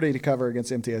Liberty to cover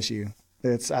against MTSU.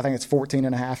 I think it's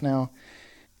 14.5 now.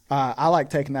 I like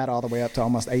taking that all the way up to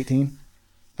almost 18.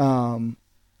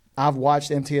 I've watched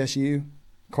MTSU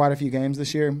quite a few games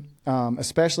this year,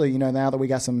 especially now that we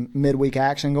got some midweek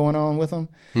action going on with them.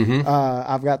 Mm-hmm.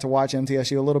 I've got to watch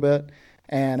MTSU a little bit,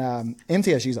 and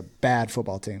MTSU is a bad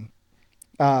football team.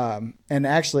 And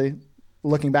actually,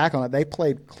 looking back on it, they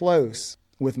played close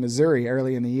with Missouri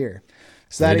early in the year.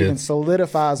 So that even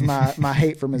solidifies my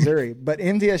hate for Missouri. But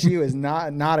MTSU is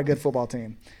not a good football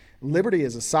team. Liberty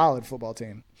is a solid football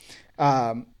team.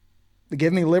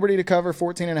 Give me Liberty to cover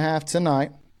 14.5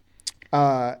 tonight.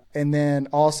 And then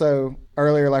also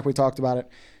earlier, like we talked about it,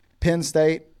 Penn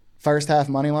State, first half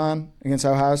money line against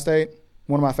Ohio State,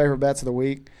 one of my favorite bets of the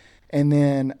week. And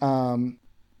then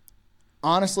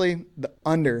honestly, the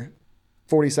under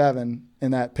 47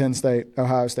 in that Penn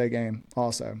State-Ohio State game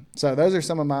also. So those are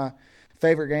some of my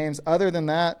favorite games. Other than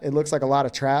that, it looks like a lot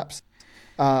of traps.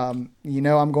 I'm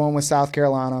going with South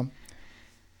Carolina.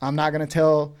 I'm not going to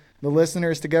tell the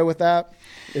listeners to go with that.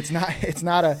 It's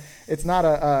not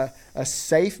a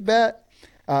safe bet,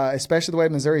 especially the way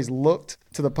Missouri's looked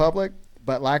to the public.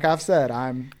 But like I've said,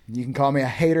 you can call me a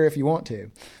hater if you want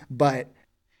to, but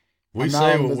we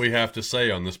say what we have to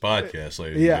say on this podcast,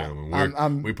 ladies and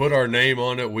gentlemen. We put our name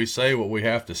on it. We say what we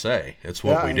have to say. It's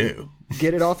what we do.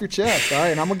 Get it off your chest, all right?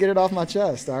 And I'm going to get it off my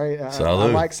chest, all right? I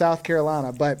like South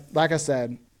Carolina. But like I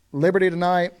said, Liberty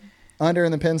tonight, under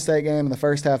in the Penn State game, and the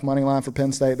first half money line for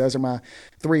Penn State. Those are my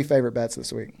 3 favorite bets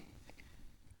this week.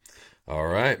 All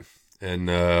right. And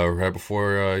right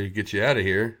before you get you out of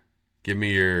here, give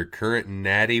me your current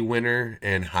Natty winner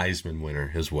and Heisman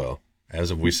winner as well,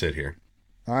 as of we sit here.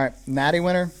 All right, Natty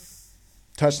winner,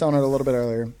 touched on it a little bit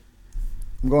earlier.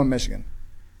 I'm going Michigan.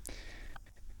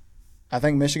 I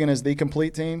think Michigan is the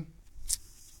complete team.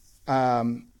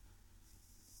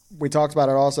 We talked about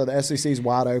it also. The SEC is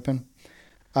wide open.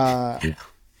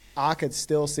 I could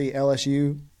still see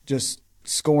LSU just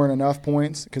scoring enough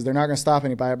points because they're not going to stop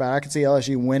anybody. But I could see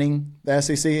LSU winning the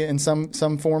SEC in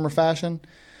some form or fashion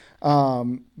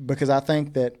because I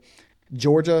think that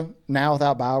Georgia, now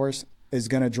without Bowers, is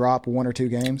going to drop 1 or 2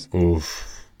 games.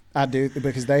 Oof. I do,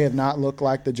 because they have not looked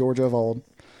like the Georgia of old.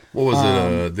 What was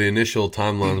it? The initial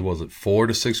timeline, was it 4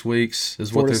 to 6 weeks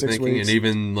is what they're thinking? Weeks. And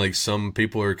even like some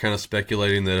people are kind of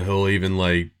speculating that he'll even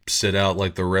like sit out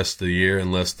like the rest of the year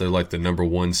unless they're like the number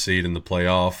 1 seed in the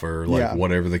playoff or like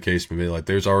whatever the case may be. Like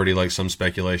there's already like some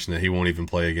speculation that he won't even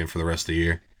play again for the rest of the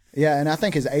year. Yeah, and I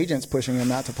think his agent's pushing him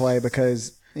not to play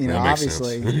because, you know,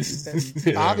 obviously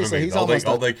he's almost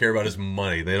all they care about is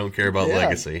money. They don't care about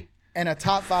legacy. And a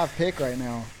top 5 pick right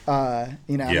now. I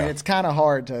mean, it's kind of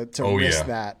hard to risk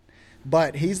that.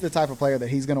 But he's the type of player that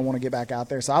he's going to want to get back out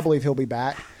there. So I believe he'll be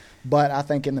back. But I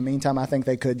think in the meantime, I think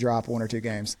they could drop 1 or 2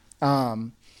 games. So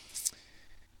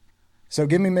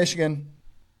give me Michigan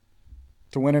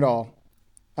to win it all.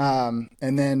 And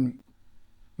then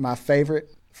my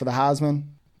favorite for the Heisman,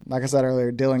 like I said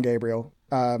earlier, Dylan Gabriel.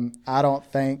 I don't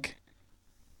think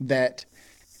that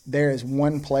there is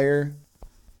one player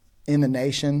in the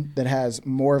nation that has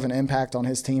more of an impact on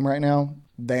his team right now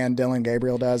than Dylan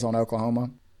Gabriel does on Oklahoma.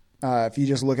 If you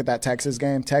just look at that Texas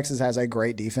game, Texas has a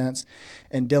great defense,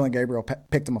 and Dylan Gabriel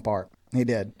picked them apart. He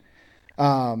did.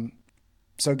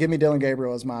 So give me Dylan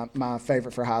Gabriel as my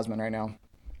favorite for Heisman right now.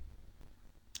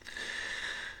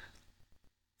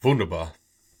 Wunderbar.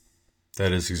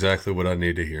 That is exactly what I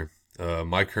need to hear.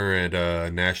 My current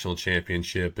national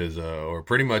championship is, or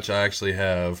pretty much I actually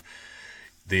have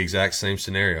the exact same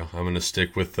scenario. I'm going to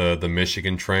stick with the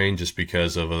Michigan train just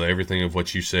because of everything of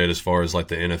what you said as far as like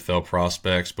the NFL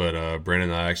prospects. But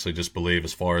Brennan, I actually just believe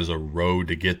as far as a road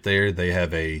to get there, they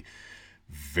have a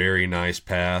very nice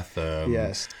path.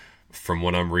 Yes. From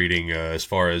what I'm reading, as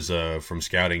far as from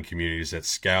scouting communities that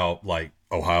scout like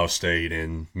Ohio State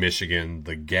and Michigan,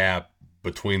 the gap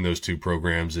between those two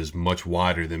programs is much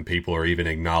wider than people are even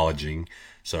acknowledging.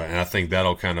 So, and I think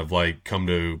that'll kind of come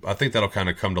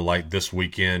to light this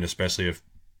weekend, especially if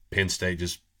Penn State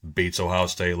just beats Ohio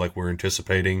State like we're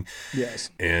anticipating. Yes.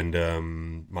 And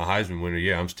my Heisman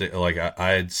winner, I'm still like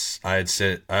I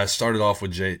started off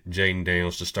with Jaden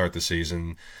Daniels to start the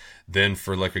season. Then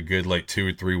for like a good 2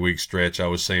 or 3 week stretch, I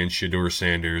was saying Shedeur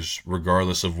Sanders,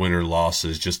 regardless of win or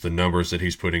losses, just the numbers that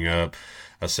he's putting up.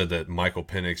 I said that Michael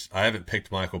Penix, I haven't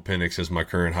picked Michael Penix as my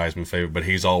current Heisman favorite, but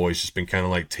he's always just been kind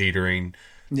of teetering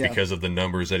because of the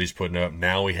numbers that he's putting up.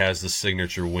 Now he has the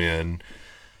signature win.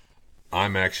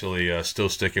 I'm actually still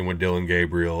sticking with Dylan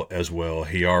Gabriel as well.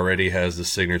 He already has the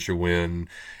signature win.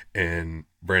 And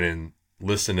Brennan,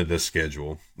 listen to this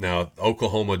schedule. Now,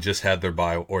 Oklahoma just had their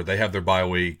bye, or they have their bye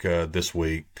week this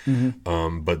week.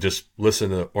 Mm-hmm. But just listen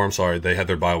to, or I'm sorry, they had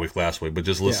their bye week last week, but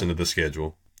just listen to the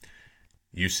schedule.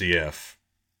 UCF,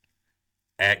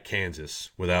 at Kansas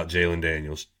without Jalen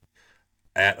Daniels,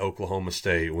 at Oklahoma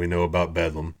State, we know about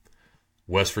Bedlam,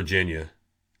 West Virginia,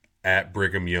 at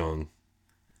Brigham Young,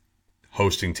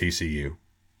 hosting TCU.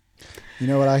 You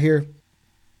know what I hear?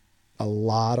 A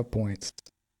lot of points.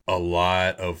 A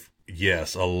lot of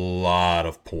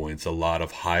points, a lot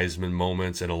of Heisman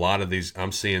moments, and a lot of these,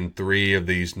 I'm seeing 3 of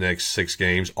these next 6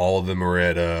 games, all of them are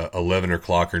at 11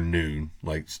 o'clock or noon,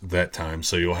 like that time.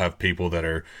 So you'll have people that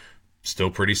are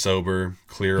still pretty sober,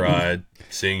 clear-eyed,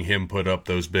 seeing him put up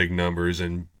those big numbers.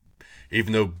 And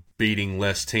even though beating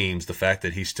less teams, the fact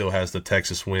that he still has the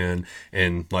Texas win,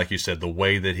 and like you said, the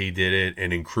way that he did it,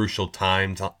 and in crucial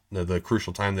time, the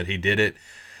crucial time that he did it,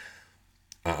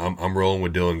 I'm rolling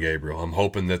with Dylan Gabriel. I'm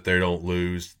hoping that they don't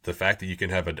lose. The fact that you can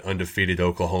have an undefeated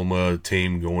Oklahoma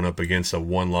team going up against a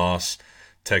one-loss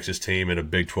Texas team in a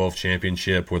Big 12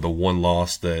 championship, where the one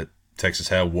loss that Texas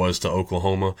had was to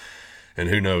Oklahoma. And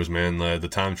who knows, man, the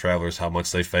time travelers, how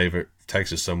much they favor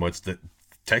Texas so much that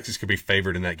Texas could be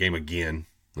favored in that game again.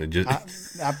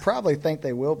 I probably think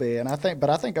they will be, and I think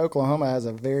Oklahoma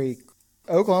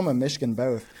and Michigan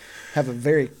both have a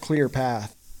very clear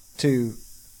path to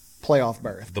playoff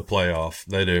berth. The playoff,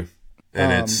 they do.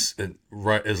 And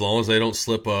right, as long as they don't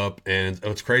slip up. And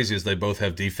what's crazy is they both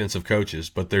have defensive coaches,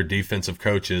 but their defensive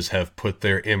coaches have put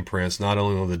their imprints not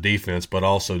only on the defense, but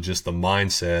also just the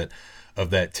mindset of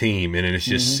that team. And it's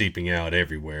just seeping out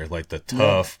everywhere. Like the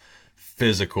tough,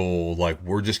 physical,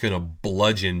 we're just going to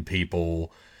bludgeon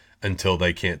people until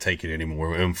they can't take it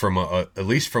anymore. And from at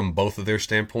least from both of their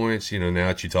standpoints, now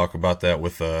that you talk about that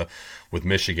with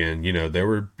Michigan, there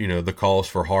were, the calls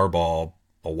for Harbaugh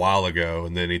a while ago,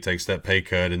 and then he takes that pay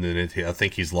cut, and then I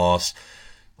think he's lost.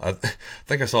 I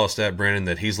think I saw a stat, Brennan,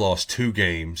 that he's lost 2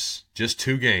 games, just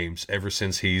 2 games, ever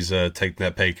since he's taken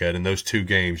that pay cut, and those 2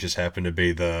 games just happen to be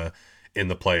in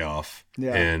the playoff.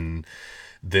 Yeah. And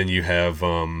then you have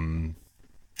oh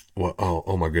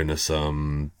my goodness,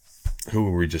 who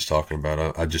were we just talking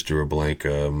about? I just drew a blank.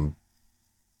 I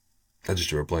just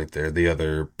drew a blank there. The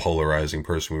other polarizing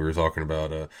person we were talking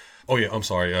about. I'm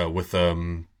sorry.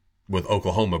 With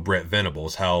Oklahoma, Brett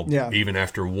Venables, how even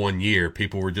after 1 year,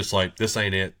 people were just like, this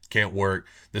ain't it, can't work,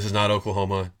 this is not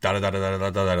Oklahoma,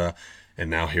 da-da-da-da-da-da-da-da. And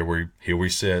now here we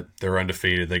sit, they're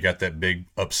undefeated, they got that big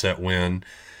upset win.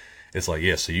 It's like,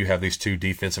 so you have these 2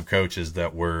 defensive coaches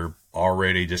that were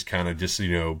already just kind of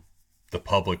the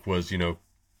public was,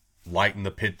 lighting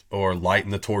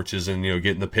the torches and,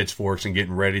 getting the pitchforks and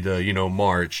getting ready to,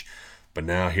 march. But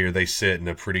now here they sit in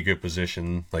a pretty good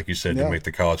position, like you said, to make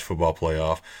the college football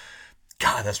playoff.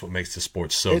 God, that's what makes the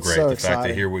sport so great. So the exciting. Fact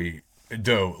that here we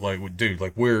do,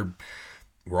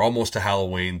 we're almost to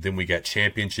Halloween. Then we got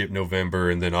championship November,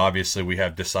 and then obviously we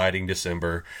have deciding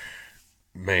December.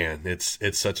 Man, it's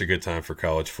such a good time for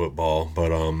college football.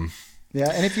 But and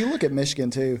if you look at Michigan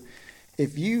too,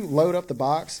 if you load up the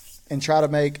box and try to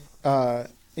make try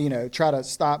to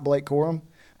stop Blake Corum,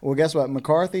 well, guess what?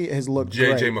 McCarthy has looked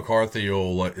great. JJ McCarthy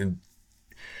will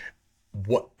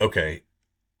what? Okay.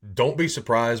 Don't be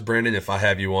surprised, Brendan, if I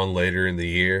have you on later in the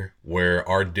year where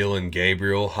our Dylan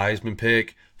Gabriel Heisman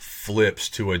pick flips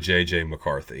to a JJ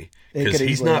McCarthy, because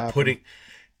he's not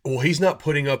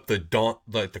putting up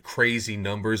the crazy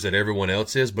numbers that everyone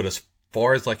else is, but as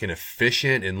far as like an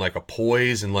efficient and like a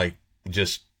poise and like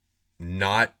just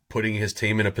not putting his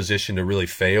team in a position to really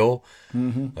fail,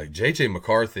 like JJ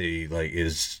McCarthy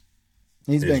he's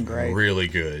been great, really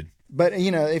good. But,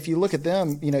 if you look at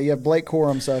them, you have Blake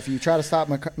Corum. So if you try to stop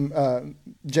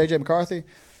J.J. McCarthy,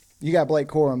 you got Blake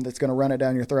Corum that's going to run it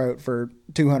down your throat for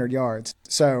 200 yards.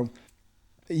 So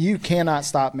you cannot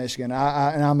stop Michigan.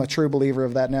 And I'm a true believer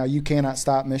of that now. You cannot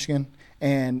stop Michigan.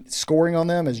 And scoring on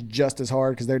them is just as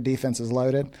hard because their defense is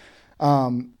loaded.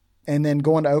 And then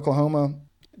going to Oklahoma,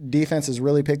 defense has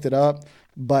really picked it up.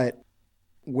 But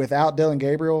without Dylan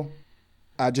Gabriel,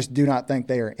 I just do not think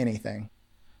they are anything.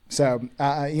 So,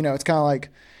 it's kind of like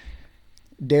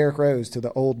Derrick Rose to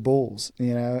the old Bulls.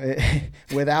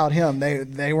 Without him,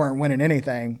 they weren't winning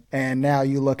anything. And now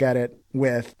you look at it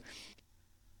with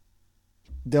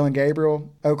Dylan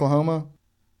Gabriel, Oklahoma.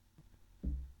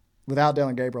 Without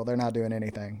Dylan Gabriel, they're not doing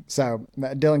anything. So,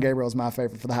 Dylan Gabriel is my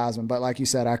favorite for the Heisman. But like you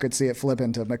said, I could see it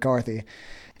flipping to McCarthy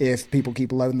if people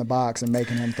keep loading the box and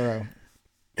making him throw.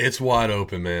 It's wide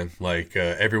open, man.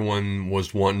 Everyone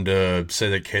was wanting to say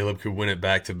that Caleb could win it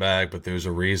back-to-back, but there's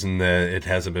a reason that it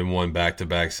hasn't been won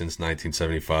back-to-back since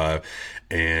 1975.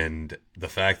 And the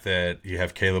fact that you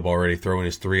have Caleb already throwing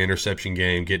his 3-interception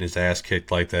game, getting his ass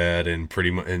kicked like that, and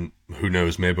who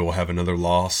knows, maybe we'll have another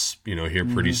loss, here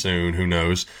pretty soon. Who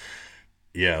knows?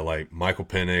 Yeah, like Michael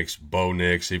Penix, Bo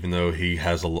Nix, even though he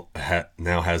has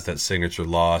now has that signature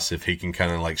loss, if he can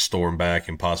kind of storm back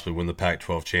and possibly win the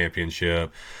Pac-12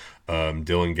 championship,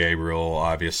 Dylan Gabriel,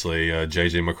 obviously,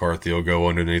 JJ McCarthy will go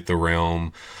underneath the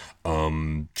realm.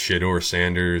 Shedeur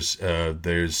Sanders,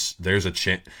 there's a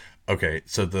chance. Okay,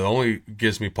 so the only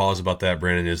gives me pause about that,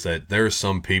 Brennan, is that there are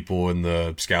some people in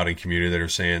the scouting community that are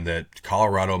saying that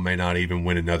Colorado may not even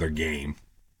win another game.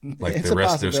 It's the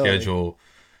rest of their schedule.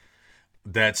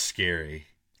 That's scary.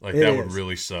 That would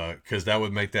really suck, because that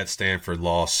would make that Stanford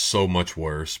loss so much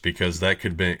worse, because that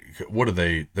could be, what are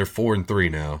they? They're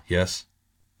 4-3 now. Yes.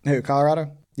 Who,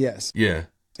 Colorado? Yes. Yeah.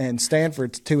 And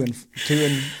Stanford's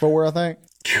 2-4, I think.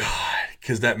 God,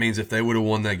 because that means if they would have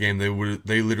won that game, if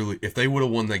they would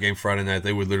have won that game Friday night,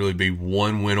 they would literally be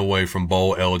 1 win away from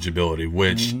bowl eligibility.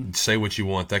 Which, say what you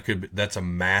want, that's a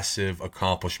massive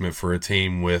accomplishment for a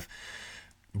team with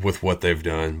what they've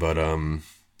done. But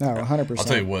No, 100%. I'll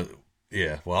tell you what.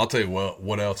 Yeah, well, I'll tell you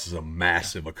what else is a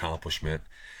massive accomplishment,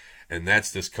 and that's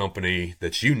this company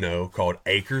that called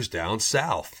Acres Down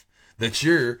South, that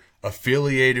you're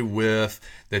affiliated with,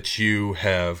 that you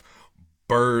have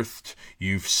birthed.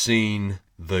 You've seen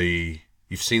the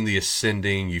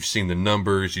ascending, you've seen the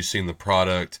numbers, you've seen the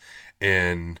product,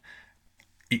 and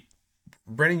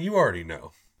Brennan, you already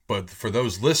know. But for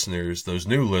those listeners, those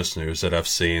new listeners that I've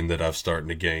seen, that I've starting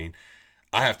to gain,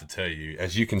 I have to tell you,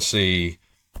 as you can see,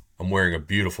 I'm wearing a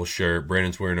beautiful shirt.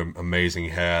 Brandon's wearing an amazing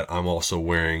hat. I'm also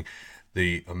wearing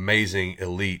the amazing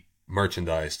elite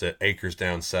merchandise that Acres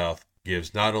Down South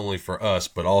gives, not only for us,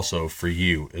 but also for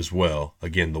you as well.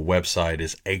 Again, the website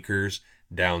is Acres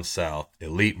Down South.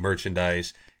 Elite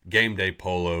merchandise. game day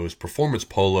polos, performance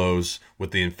polos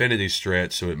with the infinity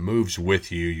stretch so it moves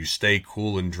with you. You stay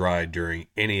cool and dry during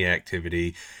any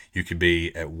activity. You could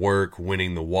be at work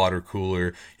winning the water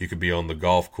cooler. You could be on the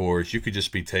golf course. You could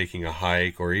just be taking a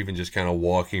hike or even just kind of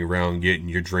walking around getting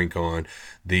your drink on.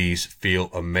 These feel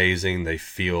amazing. They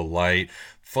feel light.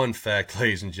 Fun fact,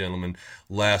 ladies and gentlemen,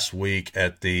 last week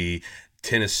at the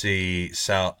Tennessee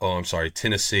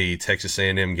Texas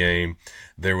A&M game,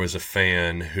 there was a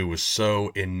fan who was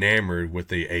so enamored with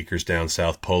the Acres Down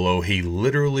South polo, he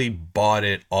literally bought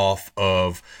it off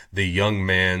of the young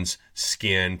man's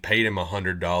skin, paid him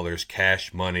 $100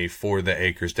 cash money for the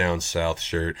Acres Down South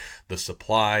shirt. The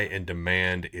supply and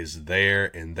demand is there,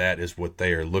 and that is what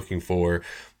they are looking for.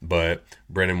 But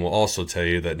Brennan will also tell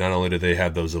you that not only do they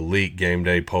have those elite game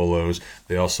day polos,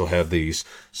 they also have these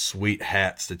sweet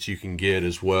hats that you can get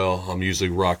as well. I'm usually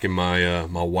rocking my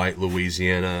my white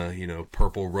Louisiana,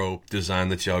 purple rope design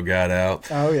that y'all got out.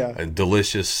 Oh yeah, and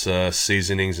delicious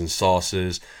seasonings and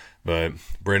sauces. But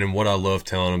Brennan, what I love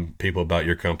telling people about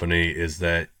your company is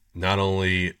that not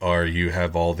only are you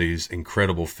have all these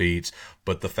incredible feats,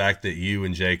 but the fact that you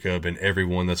and Jacob and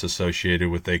everyone that's associated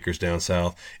with Acres Down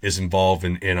South is involved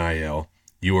in NIL.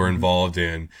 You are involved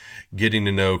in getting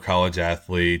to know college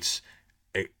athletes,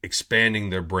 expanding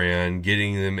their brand,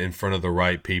 getting them in front of the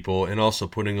right people, and also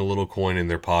putting a little coin in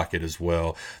their pocket as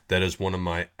well. That is one of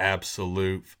my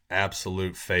absolute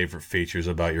favorite features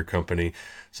about your company.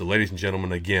 So ladies and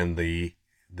gentlemen, again, the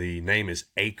name is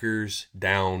Acres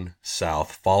Down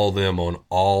South. Follow them on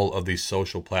all of these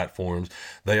social platforms.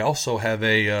 They also have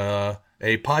a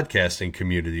podcasting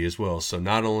community as well. So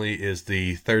not only is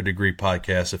the Third Degree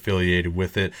podcast affiliated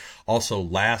with it, also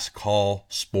Last Call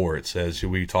Sports, as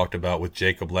we talked about with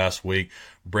Jacob last week.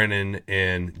 Brennan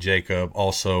and Jacob,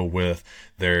 also with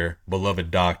their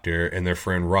beloved doctor and their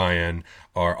friend Ryan,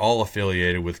 are all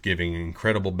affiliated with giving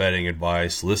incredible betting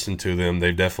advice. Listen to them.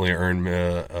 They've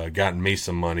definitely gotten me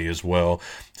some money as well.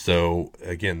 So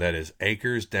again, that is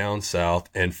Acres Down South,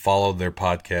 and follow their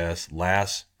podcast,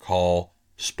 Last Call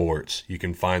Sports. You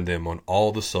can find them on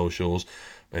all the socials.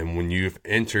 And when you have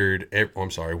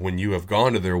when you have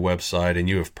gone to their website and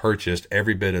you have purchased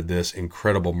every bit of this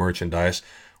incredible merchandise,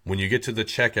 when you get to the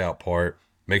checkout part,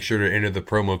 make sure to enter the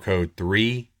promo code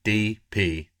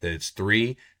 3DP. That's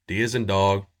 3, D as in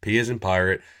dog, P as in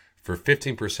pirate, for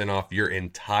 15% off your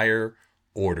entire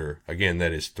order. Again,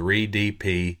 that is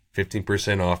 3DP,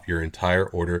 15% off your entire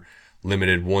order,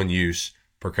 limited one use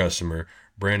per customer.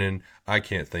 Brennan, I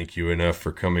can't thank you enough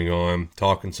for coming on,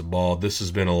 talking some ball. This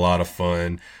has been a lot of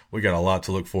fun. We got a lot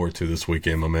to look forward to this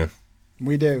weekend, my man.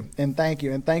 We do, and thank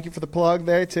you for the plug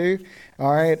there too.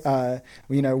 All right,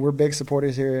 we're big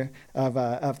supporters here of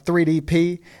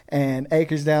 3DP and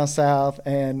Acres Down South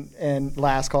and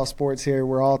Last Call Sports here.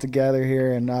 We're all together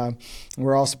here, and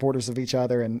we're all supporters of each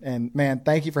other. And man,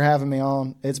 thank you for having me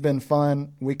on. It's been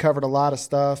fun. We covered a lot of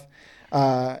stuff.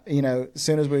 As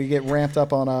soon as we get ramped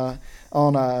up on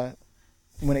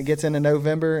when it gets into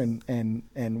November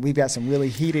and we've got some really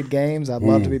heated games, I'd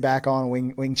love to be back on.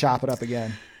 We can chop it up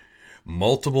again.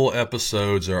 Multiple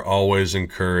episodes are always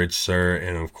encouraged, sir,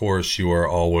 and of course you are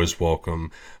always welcome.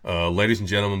 Ladies and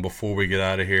gentlemen, before we get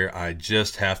out of here, I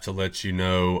just have to let you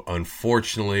know,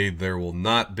 unfortunately, there will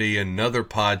not be another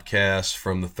podcast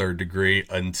from the Third Degree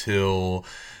until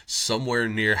somewhere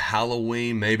near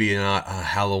Halloween, maybe not a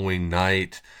Halloween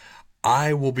night.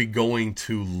 I will be going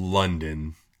to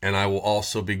London, and I will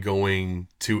also be going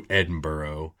to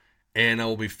Edinburgh, and I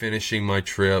will be finishing my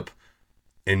trip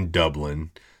in Dublin.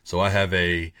 So I have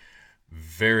a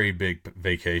very big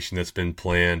vacation that's been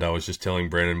planned. I was just telling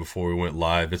Brennan before we went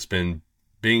live, it's been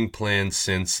being planned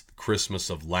since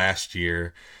Christmas of last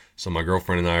year. So my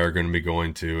girlfriend and I are going to be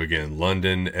going to, again,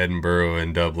 London, Edinburgh,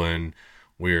 and Dublin.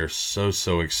 We are so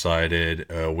excited.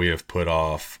 We have put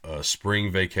off a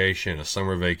spring vacation, a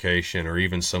summer vacation, or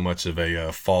even so much of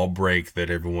a fall break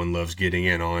that everyone loves getting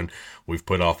in on. We've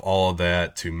put off all of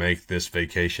that to make this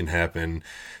vacation happen.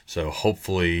 So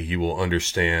hopefully you will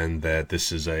understand that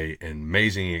this is an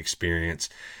amazing experience.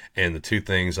 And the two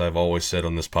things I've always said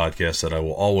on this podcast that I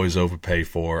will always overpay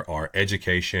for are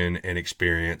education and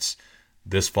experience.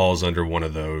 This falls under one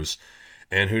of those.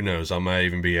 And who knows, I might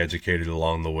even be educated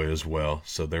along the way as well.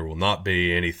 So there will not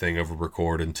be anything of a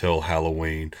record until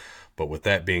Halloween. But with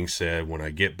that being said, when I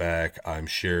get back, I'm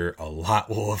sure a lot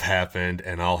will have happened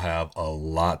and I'll have a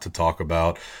lot to talk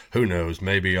about. Who knows,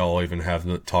 maybe I'll even have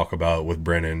to talk about it with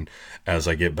Brennan as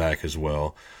I get back as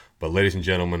well. But ladies and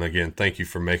gentlemen, again, thank you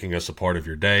for making us a part of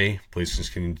your day. Please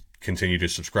continue to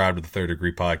subscribe to the Third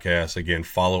Degree Podcast. Again,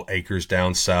 follow Acres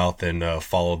Down South and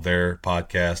follow their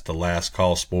podcast, The Last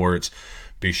Call Sports.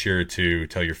 Be sure to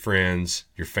tell your friends,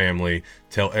 your family,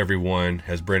 tell everyone.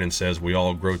 As Brennan says, we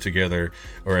all grow together,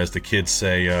 or as the kids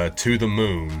say, to the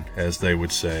moon, as they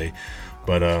would say.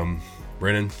 But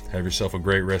Brennan, have yourself a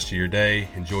great rest of your day.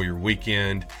 Enjoy your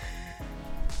weekend.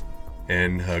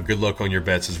 And good luck on your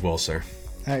bets as well, sir.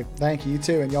 Hey, thank you. You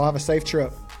too. And y'all have a safe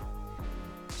trip.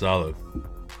 Solid.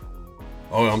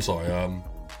 Oh, I'm sorry.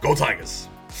 Go Tigers.